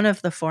it's one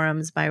of the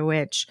forums by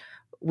which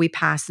we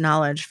pass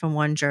knowledge from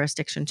one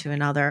jurisdiction to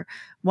another.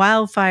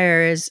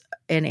 Wildfire is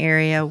an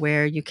area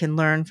where you can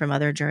learn from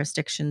other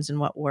jurisdictions and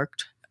what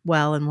worked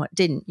well and what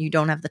didn't. You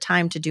don't have the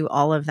time to do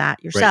all of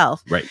that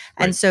yourself. Right.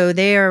 And so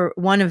they are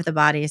one of the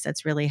bodies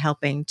that's really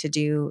helping to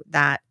do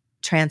that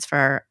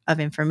transfer of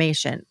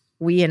information.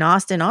 We in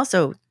Austin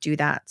also do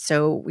that.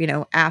 So,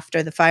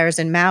 after the fires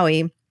in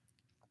Maui,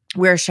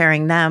 we're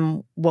sharing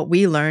them what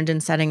we learned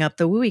in setting up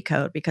the WUI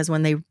code, because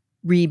when they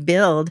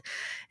rebuild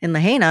in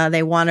Lahaina,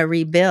 they want to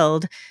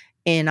rebuild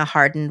in a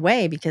hardened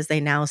way because they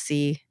now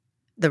see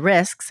the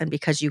risks, and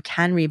because you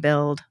can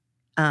rebuild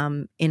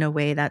in a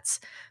way that's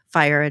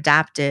fire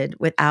adapted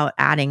without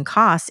adding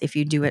costs. If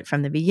you do it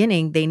from the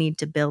beginning, they need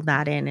to build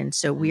that in. And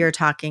so we are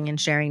talking and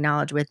sharing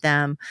knowledge with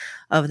them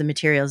of the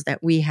materials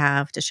that we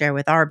have to share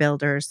with our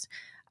builders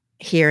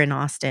here in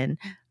Austin.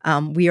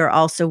 We are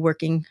also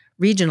working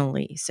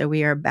regionally. So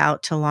we are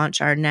about to launch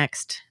our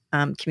next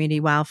community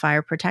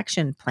wildfire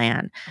protection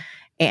plan.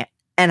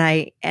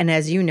 And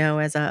as you know,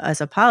 as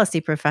a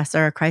policy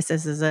professor, a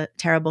crisis is a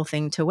terrible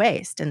thing to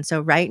waste. And so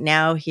right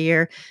now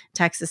here,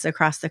 Texas,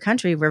 across the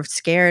country, we're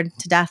scared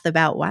to death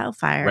about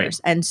wildfires. Right.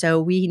 And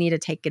so we need to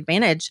take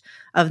advantage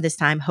of this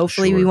time.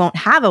 Hopefully we won't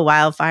have a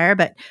wildfire,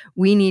 but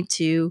we need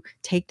to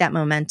take that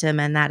momentum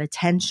and that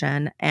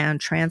attention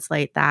and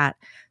translate that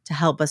to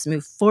help us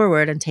move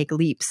forward and take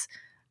leaps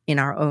in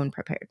our own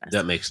preparedness.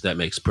 That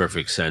makes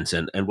perfect sense.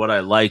 And what I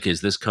like is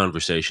this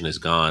conversation has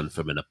gone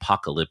from an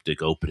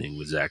apocalyptic opening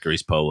with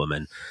Zachary's poem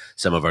and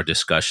some of our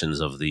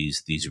discussions of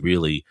these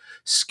really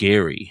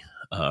scary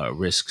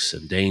risks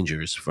and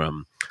dangers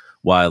from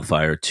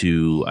wildfire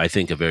to, I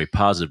think, a very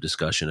positive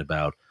discussion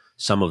about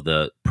some of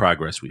the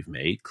progress we've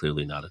made,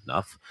 clearly not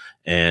enough,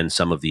 and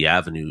some of the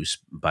avenues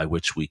by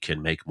which we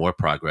can make more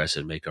progress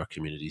and make our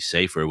communities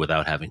safer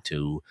without having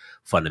to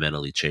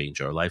fundamentally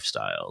change our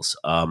lifestyles.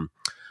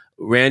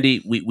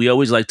 Randy, we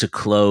always like to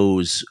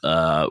close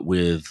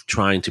with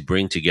trying to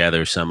bring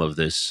together some of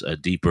this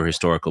deeper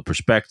historical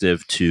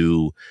perspective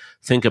to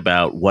think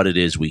about what it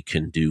is we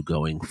can do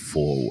going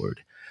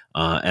forward.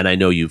 And I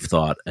know you've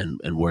thought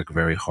and worked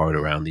very hard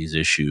around these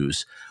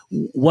issues.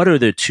 What are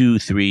the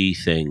 2-3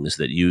 things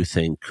that you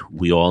think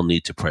we all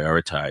need to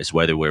prioritize,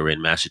 whether we're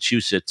in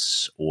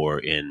Massachusetts or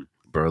in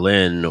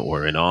Berlin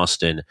or in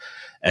Austin,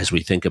 as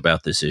we think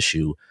about this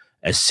issue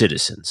as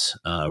citizens,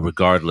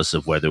 regardless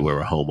of whether we're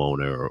a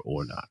homeowner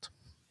or not?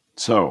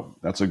 So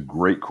that's a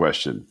great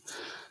question.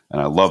 And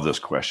I love this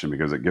question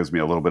because it gives me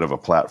a little bit of a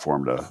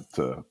platform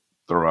to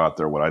throw out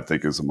there what I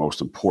think is the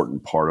most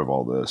important part of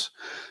all this.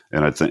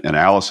 And I think, and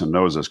Alison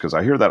knows this because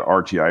I hear that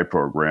RTI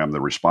program,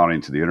 the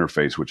Responding to the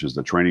Interface, which is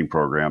the training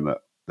program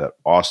that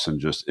Austin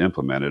just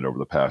implemented over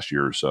the past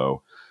year or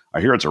so.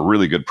 I hear it's a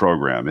really good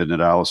program, isn't it,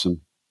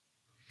 Alison?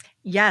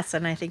 Yes,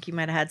 and I think you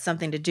might have had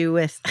something to do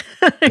with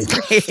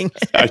creating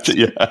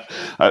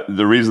it.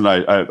 The reason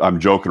I'm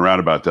joking around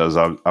about that is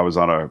I was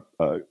on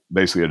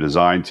basically a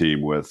design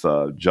team with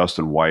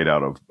Justin White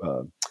out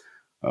of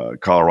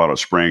Colorado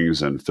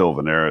Springs and Phil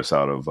Veneris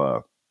out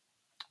of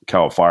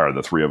Cal Fire.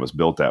 The three of us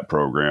built that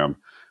program.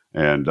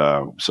 And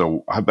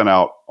so I've been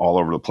out all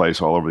over the place,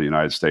 all over the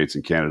United States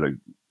and Canada,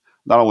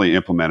 not only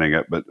implementing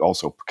it, but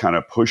also kind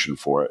of pushing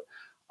for it.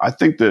 I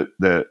think that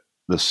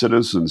the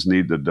citizens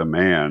need to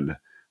demand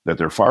that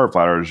their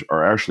firefighters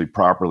are actually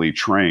properly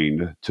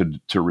trained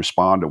to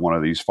respond to one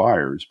of these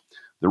fires.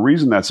 The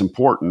reason that's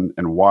important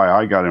and why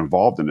I got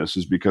involved in this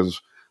is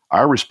because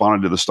I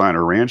responded to the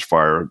Steiner Ranch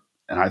fire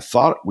and I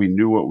thought we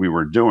knew what we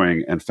were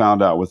doing and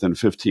found out within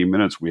 15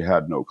 minutes we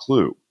had no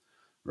clue,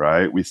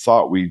 right? We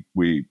thought we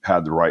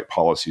had the right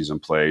policies in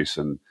place,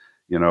 and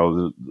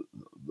the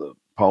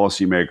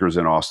policymakers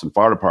in Austin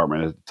Fire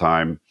Department at the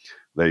time,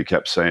 they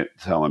kept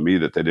telling me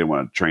that they didn't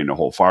want to train the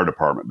whole fire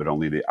department, but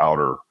only the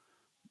outer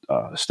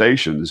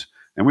stations.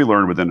 And we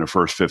learned within the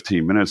first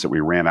 15 minutes that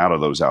we ran out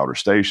of those outer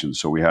stations.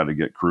 So we had to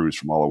get crews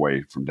from all the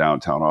way from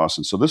downtown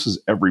Austin. So this is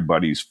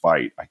everybody's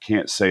fight. I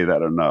can't say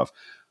that enough.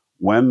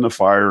 When the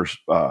fire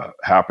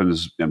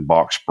happens in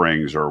Box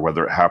Springs or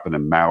whether it happened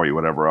in Maui,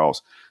 whatever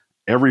else,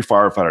 every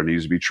firefighter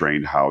needs to be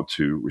trained how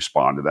to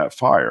respond to that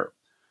fire.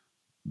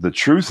 The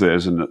truth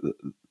is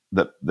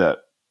that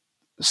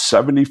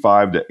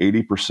 75 to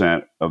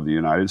 80% of the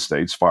United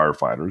States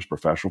firefighters,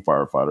 professional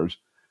firefighters,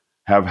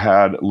 have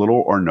had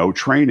little or no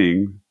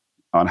training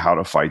on how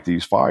to fight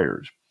these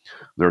fires.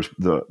 There's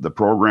the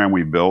program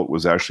we built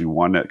was actually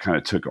one that kind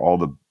of took all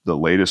the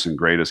latest and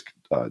greatest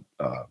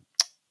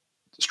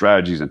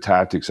strategies and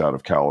tactics out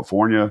of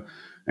California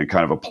and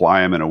kind of apply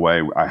them in a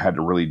way. I had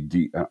to really,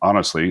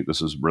 honestly, this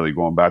is really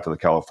going back to the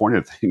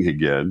California thing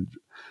again.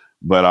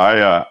 But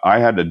I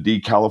had to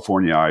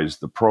de-Californiaize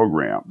the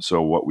program.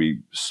 So what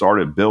we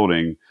started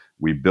building,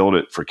 we built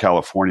it for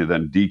California,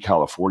 then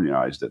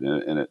de-Californiaized it,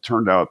 and it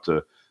turned out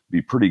to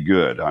be pretty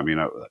good. I mean,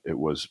 it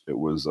was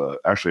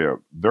actually a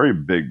very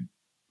big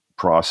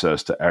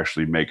process to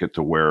actually make it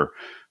to where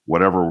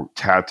whatever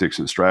tactics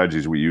and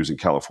strategies we use in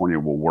California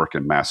will work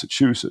in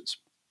Massachusetts.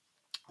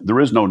 There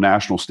is no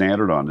national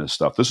standard on this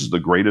stuff. This is the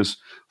greatest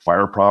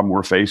fire problem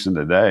we're facing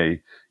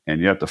today,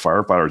 and yet the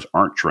firefighters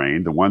aren't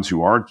trained. The ones who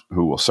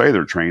will say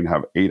they're trained,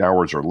 have 8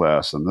 hours or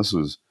less, and this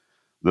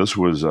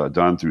was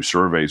done through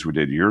surveys we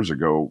did years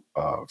ago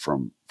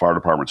from fire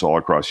departments all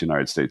across the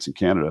United States and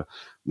Canada.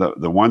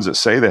 The ones that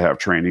say they have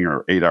training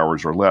are 8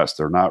 hours or less.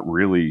 They're not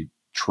really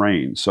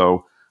trained.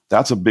 So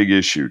that's a big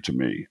issue to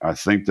me. I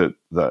think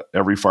that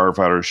every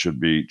firefighter should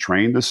be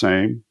trained the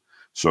same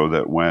so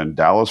that when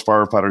Dallas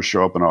firefighters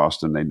show up in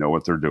Austin, they know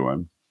what they're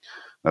doing.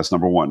 That's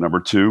number one. Number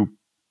two,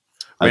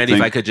 Randy,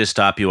 if I could just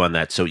stop you on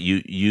that. So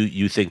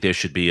you think there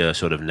should be a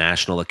sort of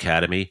national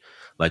academy,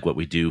 like what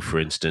we do, for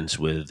instance,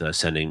 with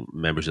sending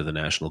members of the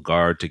National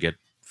Guard to get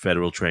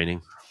federal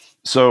training?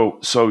 So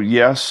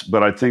yes,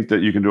 but I think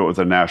that you can do it with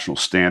a national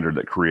standard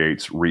that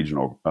creates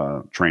regional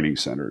training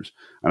centers.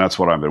 And that's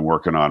what I've been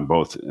working on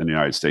both in the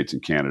United States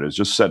and Canada, is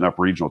just setting up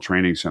regional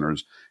training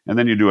centers. And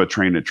then you do a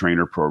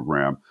train-the-trainer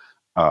program.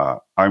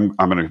 I'm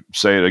going to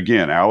say it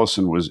again.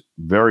 Alison was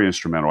very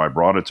instrumental. I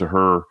brought it to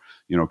her,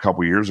 a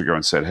couple of years ago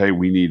and said, hey,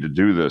 we need to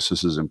do this.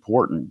 This is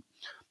important.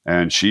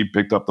 And she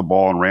picked up the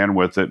ball and ran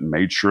with it and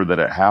made sure that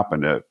it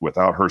happened.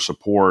 Without her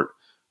support,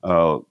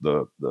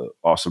 the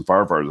Austin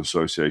Firefighters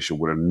Association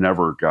would have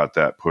never got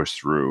that pushed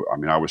through. I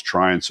mean, I was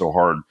trying so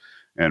hard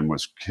and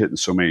was hitting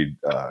so many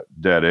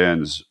dead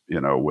ends,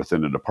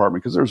 within the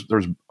department, because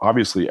there's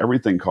obviously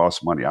everything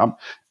costs money.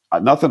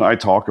 Nothing I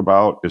talk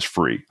about is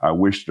free. I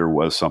wish there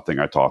was something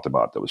I talked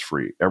about that was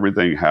free.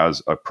 Everything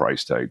has a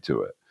price tag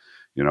to it,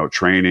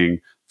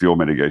 training, fuel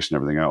mitigation,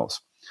 everything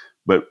else.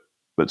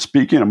 But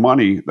speaking of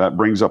money, that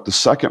brings up the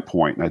second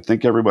point, and I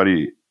think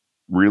everybody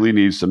really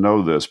needs to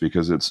know this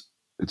because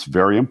it's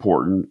very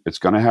important. It's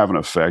going to have an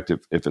effect.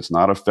 If it's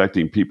not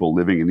affecting people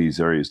living in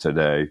these areas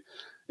today,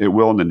 it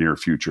will in the near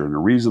future. And the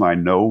reason I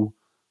know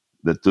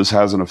that this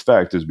has an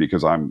effect is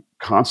because I'm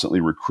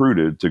constantly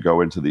recruited to go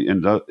into the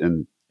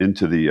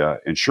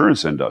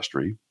insurance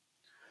industry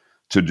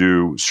to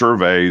do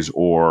surveys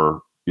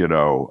or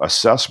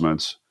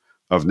assessments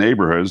of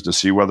neighborhoods to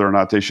see whether or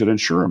not they should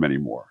insure them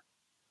anymore.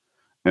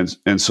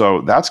 And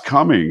so that's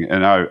coming,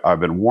 and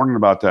I've been warning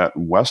about that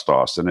in West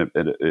Austin.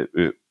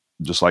 It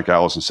just like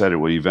Alison said, it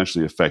will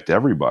eventually affect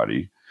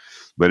everybody,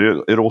 but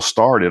it'll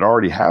start. It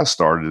already has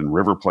started in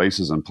river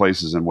places and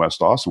places in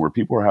West Austin where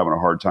people are having a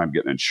hard time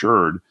getting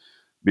insured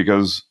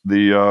because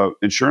the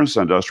insurance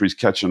industry is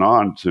catching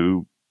on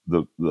to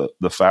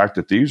the fact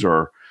that these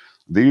are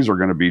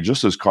going to be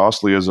just as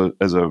costly as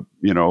a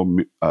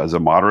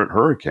moderate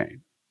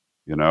hurricane.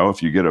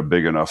 If you get a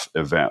big enough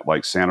event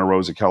like Santa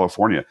Rosa,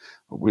 California,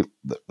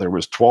 there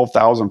was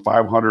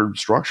 12,500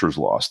 structures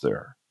lost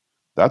there.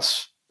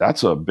 That's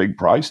a big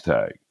price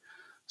tag.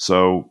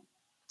 So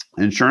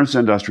insurance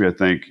industry, I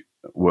think,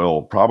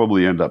 will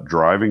probably end up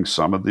driving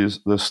some of this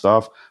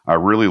stuff. I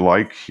really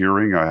like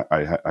hearing.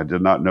 I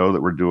did not know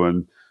that we're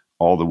doing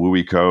all the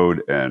WUI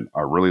code, and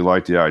I really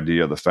like the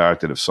idea of the fact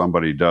that if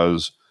somebody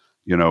does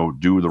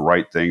do the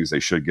right things, they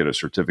should get a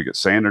certificate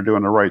saying they're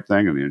doing the right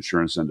thing, and the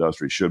insurance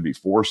industry should be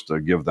forced to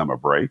give them a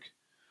break,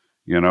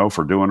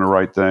 for doing the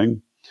right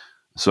thing.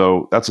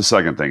 So that's the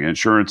second thing.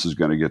 Insurance is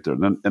going to get there.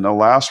 And the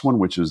last one,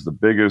 which is the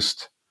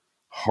biggest,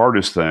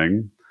 hardest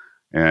thing,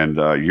 and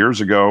years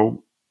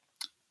ago,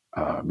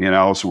 me and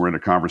Alison were in a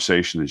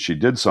conversation, and she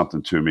did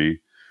something to me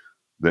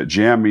that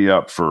jammed me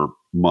up for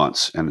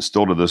months. And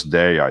still to this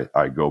day,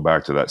 I go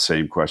back to that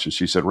same question.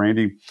 She said,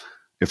 Randy,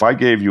 if I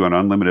gave you an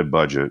unlimited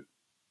budget,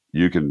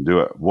 you can do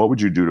it. What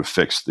would you do to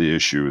fix the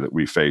issue that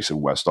we face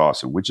in West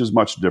Austin, which is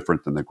much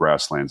different than the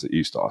grasslands at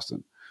East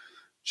Austin?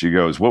 She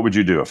goes, what would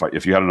you do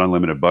if you had an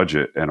unlimited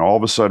budget? And all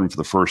of a sudden, for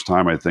the first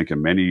time, I think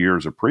in many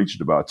years of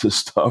preaching about this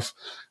stuff,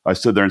 I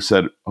stood there and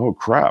said, oh,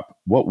 crap,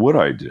 what would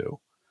I do?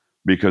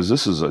 Because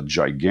this is a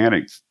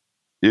gigantic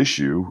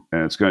issue,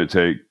 and it's going to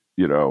take,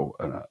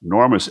 an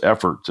enormous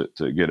effort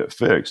to get it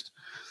fixed.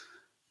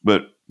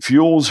 But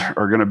fuels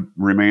are going to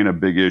remain a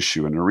big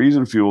issue. And the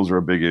reason fuels are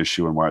a big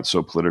issue and why it's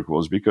so political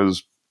is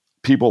because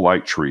people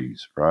like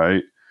trees,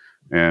 right?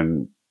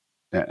 And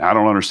I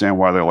don't understand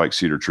why they like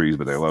cedar trees,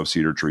 but they love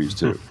cedar trees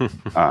too.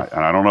 And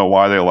I don't know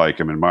why they like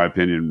them. In my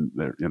opinion,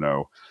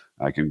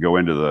 I can go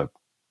into the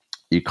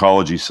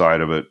ecology side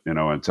of it,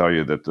 and tell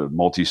you that the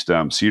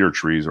multi-stem cedar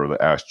trees or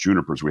the ash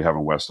junipers we have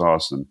in West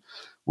Austin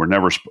were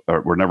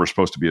never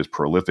supposed to be as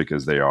prolific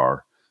as they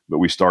are. But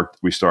we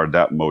started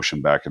that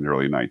motion back in the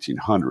early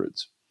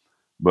 1900s.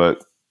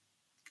 But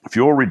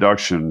fuel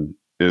reduction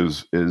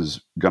is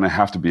going to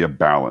have to be a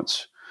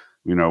balance.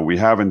 We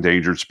have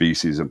endangered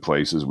species in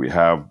places. We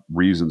have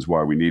reasons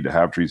why we need to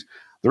have trees.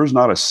 There's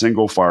not a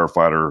single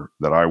firefighter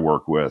that I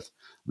work with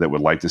that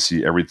would like to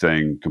see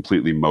everything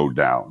completely mowed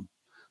down.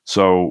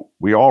 So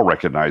we all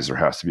recognize there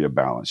has to be a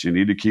balance. You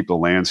need to keep the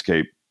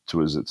landscape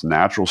to its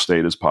natural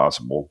state as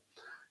possible,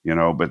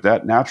 but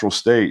that natural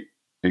state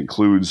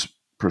includes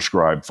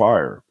prescribed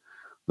fire.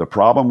 The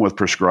problem with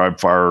prescribed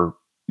fire,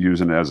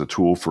 using it as a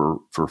tool for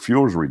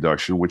fuels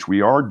reduction, which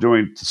we are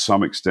doing to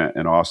some extent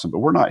in Austin, but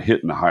we're not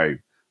hitting the high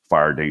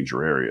fire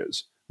danger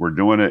areas. We're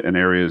doing it in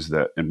areas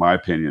that, in my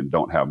opinion,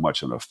 don't have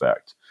much of an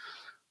effect.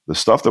 The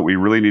stuff that we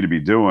really need to be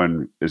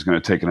doing is going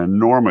to take an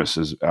enormous,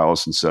 as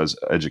Alison says,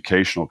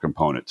 educational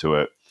component to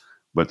it.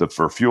 But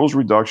for fuels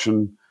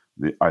reduction,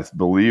 I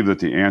believe that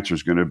the answer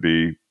is going to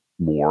be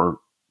more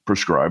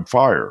prescribed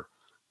fire.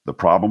 The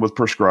problem with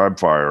prescribed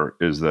fire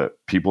is that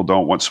people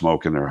don't want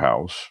smoke in their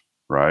house,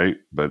 right?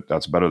 But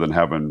that's better than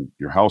having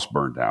your house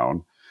burned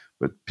down.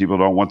 But people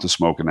don't want the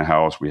smoke in the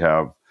house. We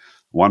have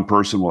one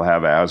person will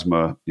have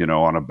asthma,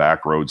 on a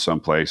back road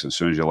someplace. As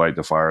soon as you light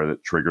the fire,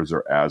 that triggers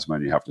their asthma,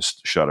 and you have to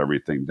shut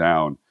everything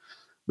down.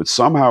 But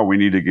somehow we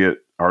need to get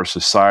our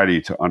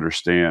society to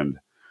understand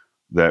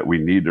that we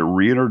need to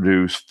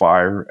reintroduce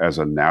fire as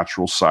a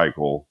natural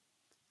cycle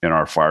in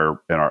our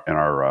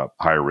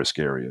higher risk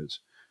areas.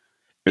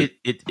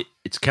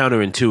 It's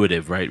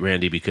counterintuitive, right,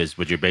 Randy? Because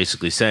what you're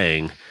basically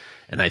saying,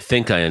 and I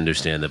think I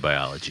understand the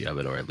biology of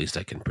it, or at least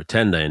I can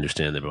pretend I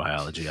understand the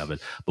biology of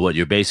it. But what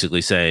you're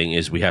basically saying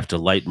is we have to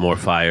light more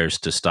fires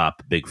to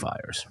stop big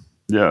fires.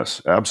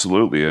 Yes,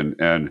 absolutely.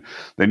 And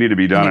they need to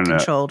be done in a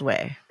controlled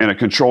way. In a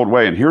controlled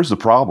way. And here's the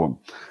problem.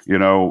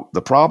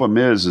 The problem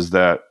is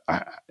that,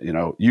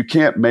 you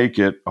can't make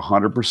it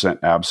 100%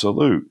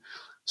 absolute.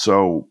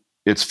 So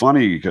it's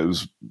funny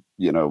because,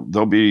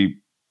 there'll be,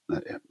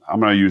 I'm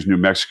going to use New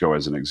Mexico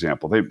as an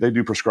example. They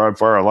do prescribed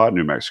fire a lot in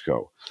New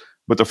Mexico.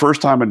 But the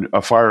first time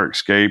a fire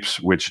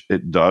escapes, which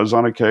it does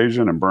on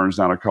occasion, and burns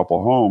down a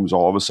couple homes,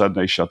 all of a sudden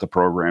they shut the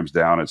programs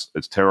down.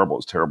 It's terrible.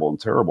 It's terrible and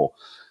terrible,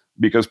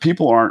 because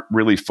people aren't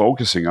really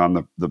focusing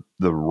on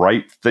the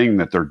right thing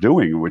that they're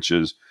doing, which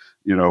is,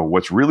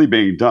 what's really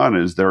being done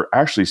is they're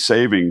actually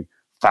saving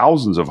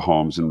thousands of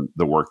homes in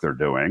the work they're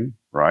doing,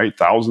 right?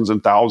 Thousands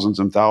and thousands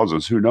and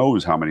thousands. Who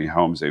knows how many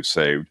homes they've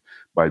saved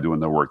by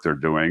doing the work they're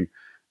doing.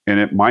 And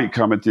it might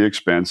come at the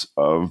expense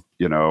of,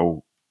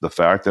 the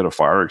fact that a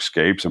fire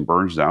escapes and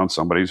burns down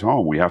somebody's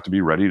home. We have to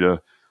be ready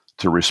to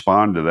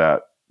respond to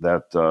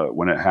that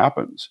when it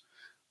happens.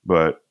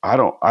 But I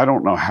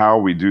don't know how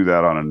we do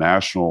that on a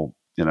national,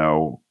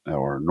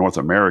 or North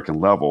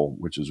American level,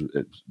 which is,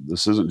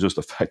 this isn't just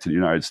affecting the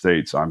United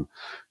States. I'm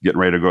getting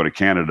ready to go to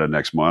Canada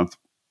next month.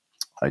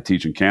 I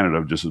teach in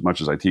Canada just as much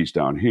as I teach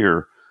down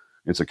here.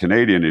 It's a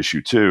Canadian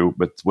issue too.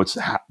 But what's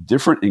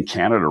different in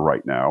Canada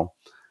right now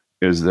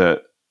is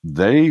that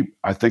they,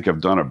 I think,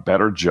 have done a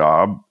better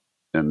job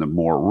in the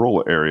more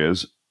rural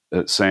areas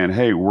at saying,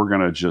 hey, we're going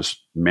to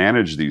just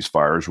manage these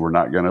fires. We're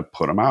not going to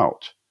put them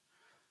out.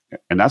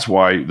 And that's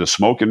why the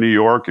smoke in New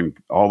York and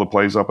all the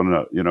places up in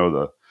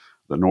the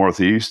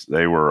Northeast,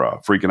 they were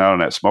freaking out on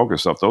that smoke and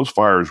stuff. Those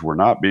fires were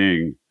not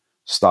being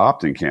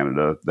stopped in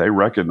Canada. They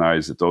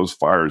recognize that those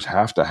fires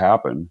have to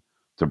happen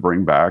to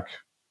bring back,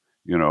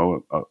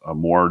 a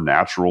more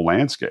natural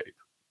landscape.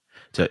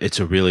 So it's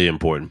a really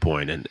important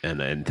point,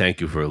 and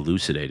thank you for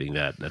elucidating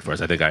that for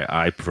us. I think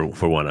I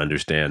for one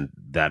understand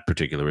that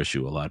particular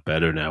issue a lot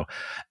better now.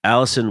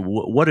 Alison,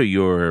 what are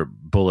your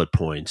bullet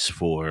points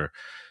for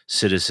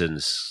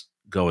citizens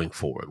going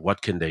forward?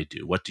 What can they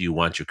do? What do you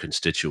want your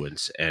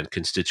constituents and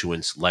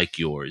constituents like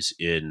yours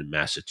in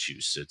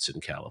Massachusetts, in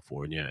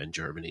California, and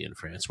Germany, and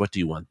France? What do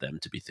you want them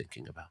to be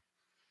thinking about?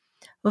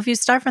 Well, if you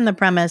start from the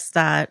premise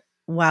that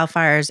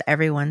wildfire is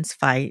everyone's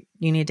fight,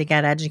 you need to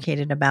get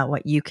educated about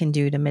what you can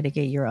do to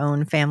mitigate your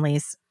own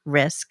family's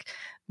risk,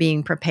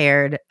 being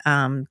prepared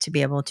to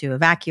be able to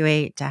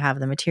evacuate, to have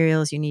the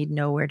materials you need,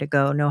 know where to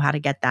go, know how to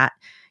get that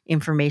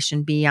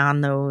information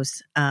beyond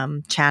those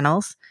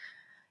channels.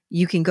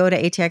 You can go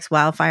to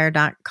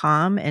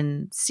atxwildfire.com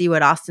and see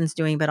what Austin's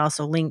doing, but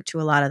also link to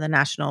a lot of the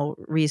national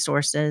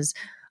resources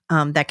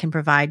that can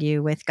provide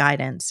you with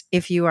guidance.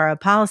 If you are a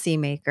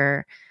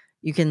policymaker,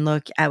 you can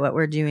look at what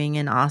we're doing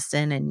in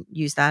Austin and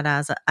use that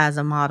as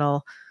a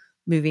model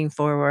moving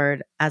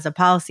forward. As a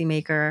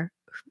policymaker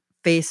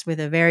faced with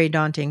a very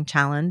daunting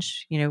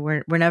challenge,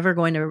 we're never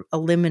going to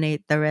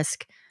eliminate the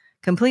risk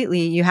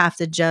completely. You have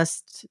to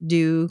just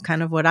do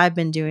kind of what I've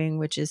been doing,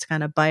 which is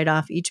kind of bite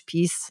off each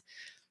piece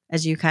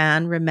as you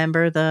can.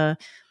 Remember the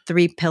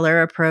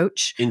 3-pillar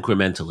approach.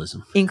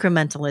 Incrementalism.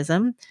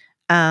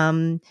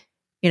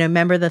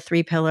 Remember the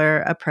 3-pillar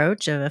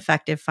approach of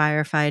effective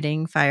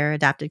firefighting,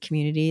 fire-adapted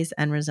communities,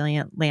 and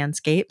resilient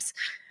landscapes,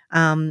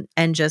 and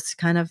just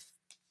kind of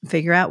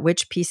figure out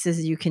which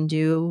pieces you can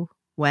do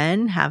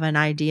when, have an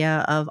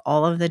idea of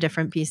all of the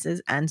different pieces,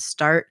 and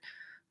start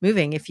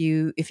moving. If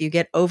you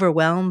get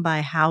overwhelmed by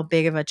how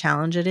big of a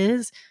challenge it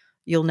is,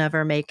 you'll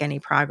never make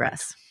any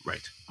progress. Right.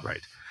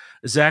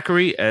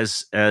 Zachary,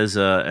 as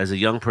a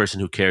young person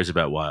who cares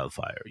about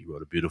wildfire, you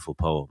wrote a beautiful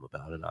poem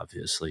about it,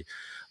 obviously.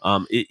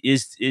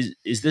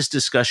 Is this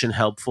discussion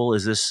helpful?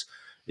 Is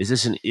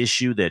this an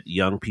issue that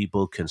young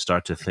people can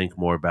start to think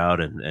more about,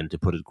 and to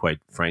put it quite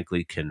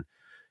frankly, can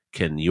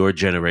Can your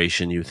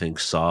generation, you think,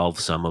 solve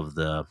some of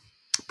the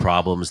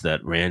problems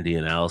that Randy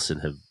and Alison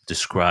have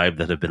described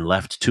that have been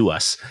left to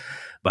us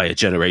by a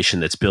generation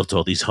that's built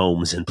all these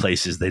homes in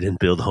places they didn't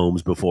build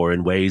homes before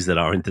in ways that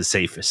aren't the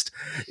safest?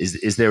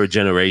 Is there a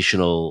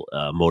generational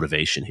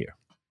motivation here?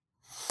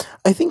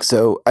 I think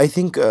so. I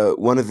think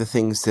one of the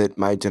things that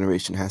my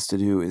generation has to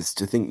do is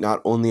to think not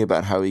only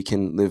about how we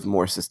can live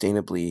more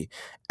sustainably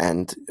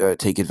and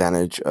take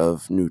advantage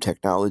of new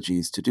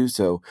technologies to do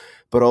so,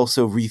 but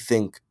also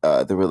rethink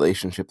the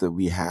relationship that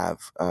we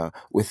have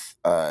with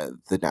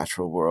the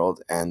natural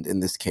world, and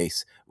in this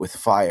case, with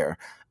fire.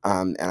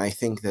 And I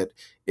think that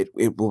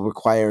it will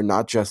require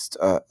not just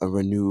a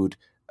renewed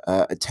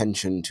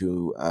attention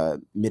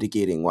to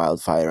mitigating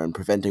wildfire and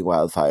preventing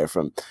wildfire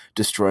from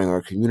destroying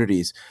our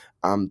communities,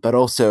 but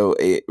also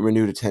a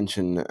renewed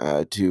attention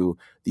to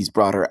these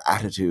broader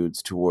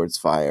attitudes towards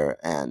fire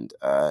and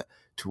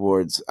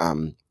towards,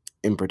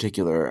 in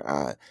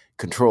particular,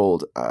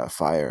 controlled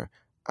fire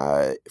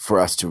for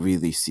us to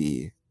really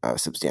see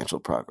substantial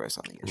progress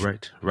on the issue.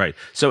 Right.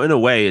 So in a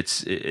way,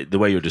 it's the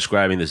way you're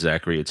describing this,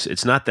 Zachary.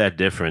 It's not that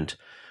different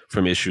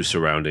from issues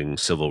surrounding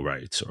civil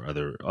rights or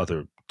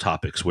other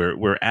topics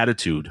where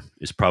attitude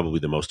is probably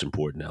the most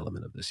important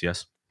element of this.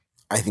 Yes,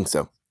 I think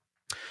so.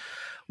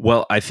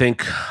 Well, I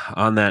think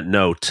on that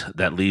note,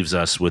 that leaves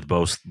us with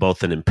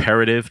both an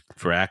imperative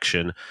for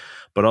action,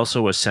 but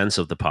also a sense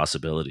of the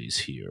possibilities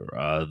here.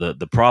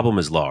 The problem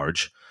is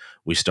large.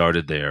 We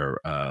started there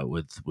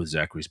with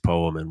Zachary's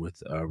poem and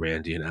with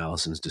Randy and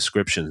Alison's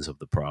descriptions of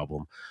the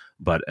problem.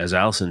 But as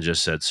Alison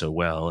just said so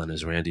well, and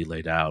as Randy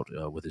laid out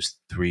with his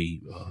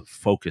three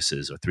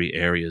focuses or three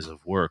areas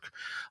of work,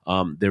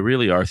 there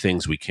really are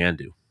things we can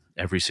do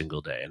every single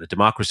day. And a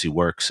democracy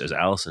works, as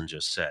Alison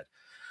just said,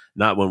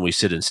 not when we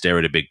sit and stare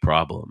at a big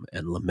problem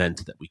and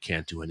lament that we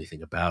can't do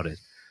anything about it,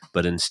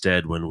 but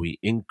instead when we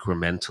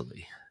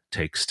incrementally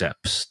take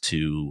steps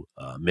to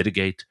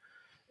mitigate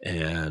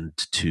and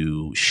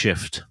to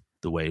shift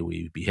the way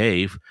we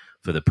behave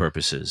for the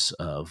purposes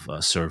of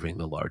serving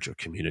the larger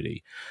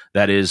community.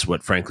 That is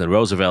what Franklin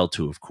Roosevelt,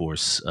 who of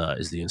course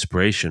is the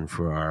inspiration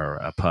for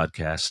our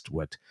podcast,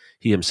 what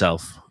he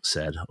himself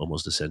said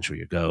almost a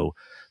century ago,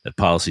 that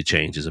policy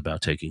change is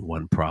about taking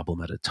one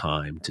problem at a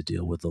time to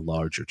deal with the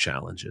larger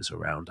challenges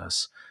around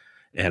us.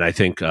 And I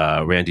think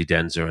Randy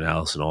Denzer and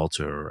Alison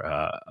Alter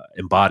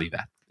embody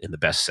that in the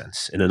best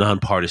sense, in a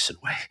nonpartisan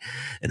way,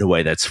 in a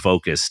way that's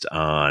focused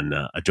on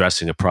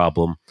addressing a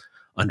problem,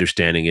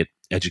 understanding it,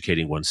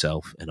 educating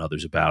oneself and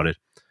others about it,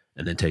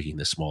 and then taking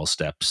the small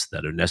steps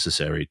that are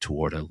necessary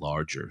toward a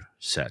larger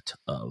set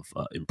of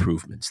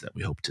improvements that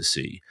we hope to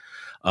see.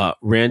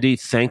 Randy,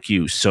 thank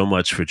you so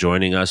much for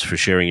joining us, for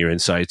sharing your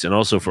insights, and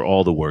also for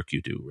all the work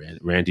you do.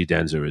 Randy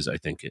Denzer is, I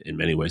think, in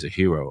many ways a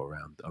hero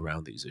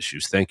around these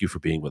issues. Thank you for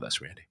being with us,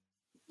 Randy.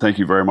 Thank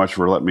you very much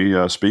for letting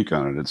me speak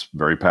on it. It's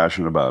very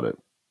passionate about it.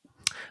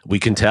 We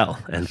can tell,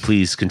 and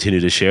please continue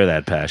to share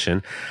that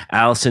passion.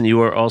 Alison, you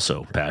are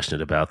also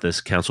passionate about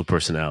this.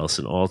 Councilperson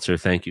Alison Alter,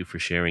 thank you for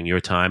sharing your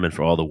time and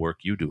for all the work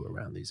you do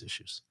around these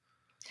issues.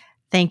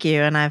 Thank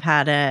you, and I've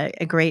had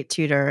a great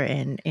tutor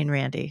in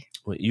Randy.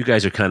 Well, you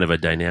guys are kind of a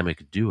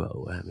dynamic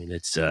duo. I mean,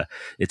 it's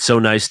so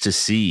nice to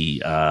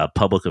see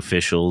public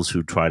officials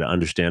who try to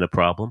understand a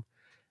problem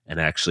and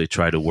actually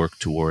try to work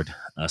toward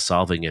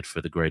solving it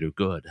for the greater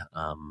good.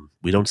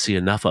 We don't see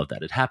enough of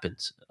that. It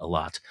happens a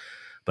lot,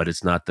 but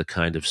it's not the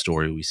kind of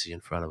story we see in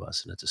front of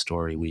us, and it's a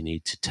story we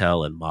need to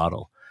tell and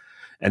model.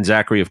 And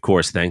Zachary, of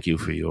course, thank you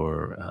for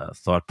your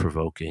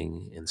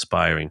thought-provoking,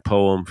 inspiring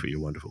poem, for your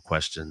wonderful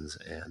questions,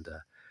 and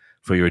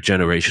for your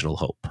generational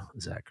hope,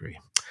 Zachary.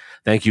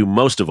 Thank you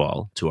most of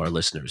all to our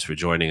listeners for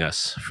joining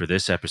us for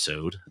this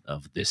episode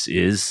of This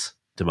Is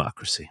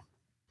Democracy.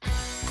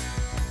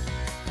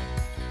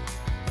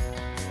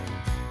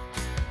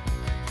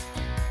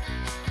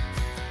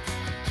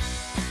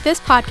 This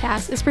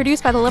podcast is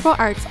produced by the Liberal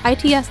Arts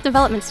ITS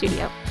Development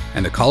Studio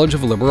and the College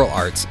of Liberal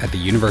Arts at the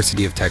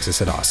University of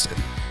Texas at Austin.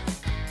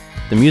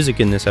 The music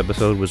in this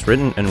episode was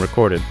written and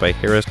recorded by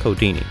Harris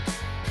Codini.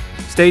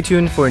 Stay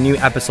tuned for a new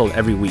episode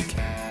every week.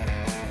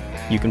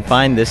 You can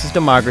find This Is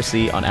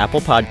Democracy on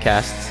Apple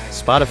Podcasts,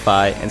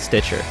 Spotify, and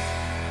Stitcher.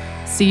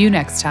 See you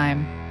next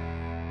time.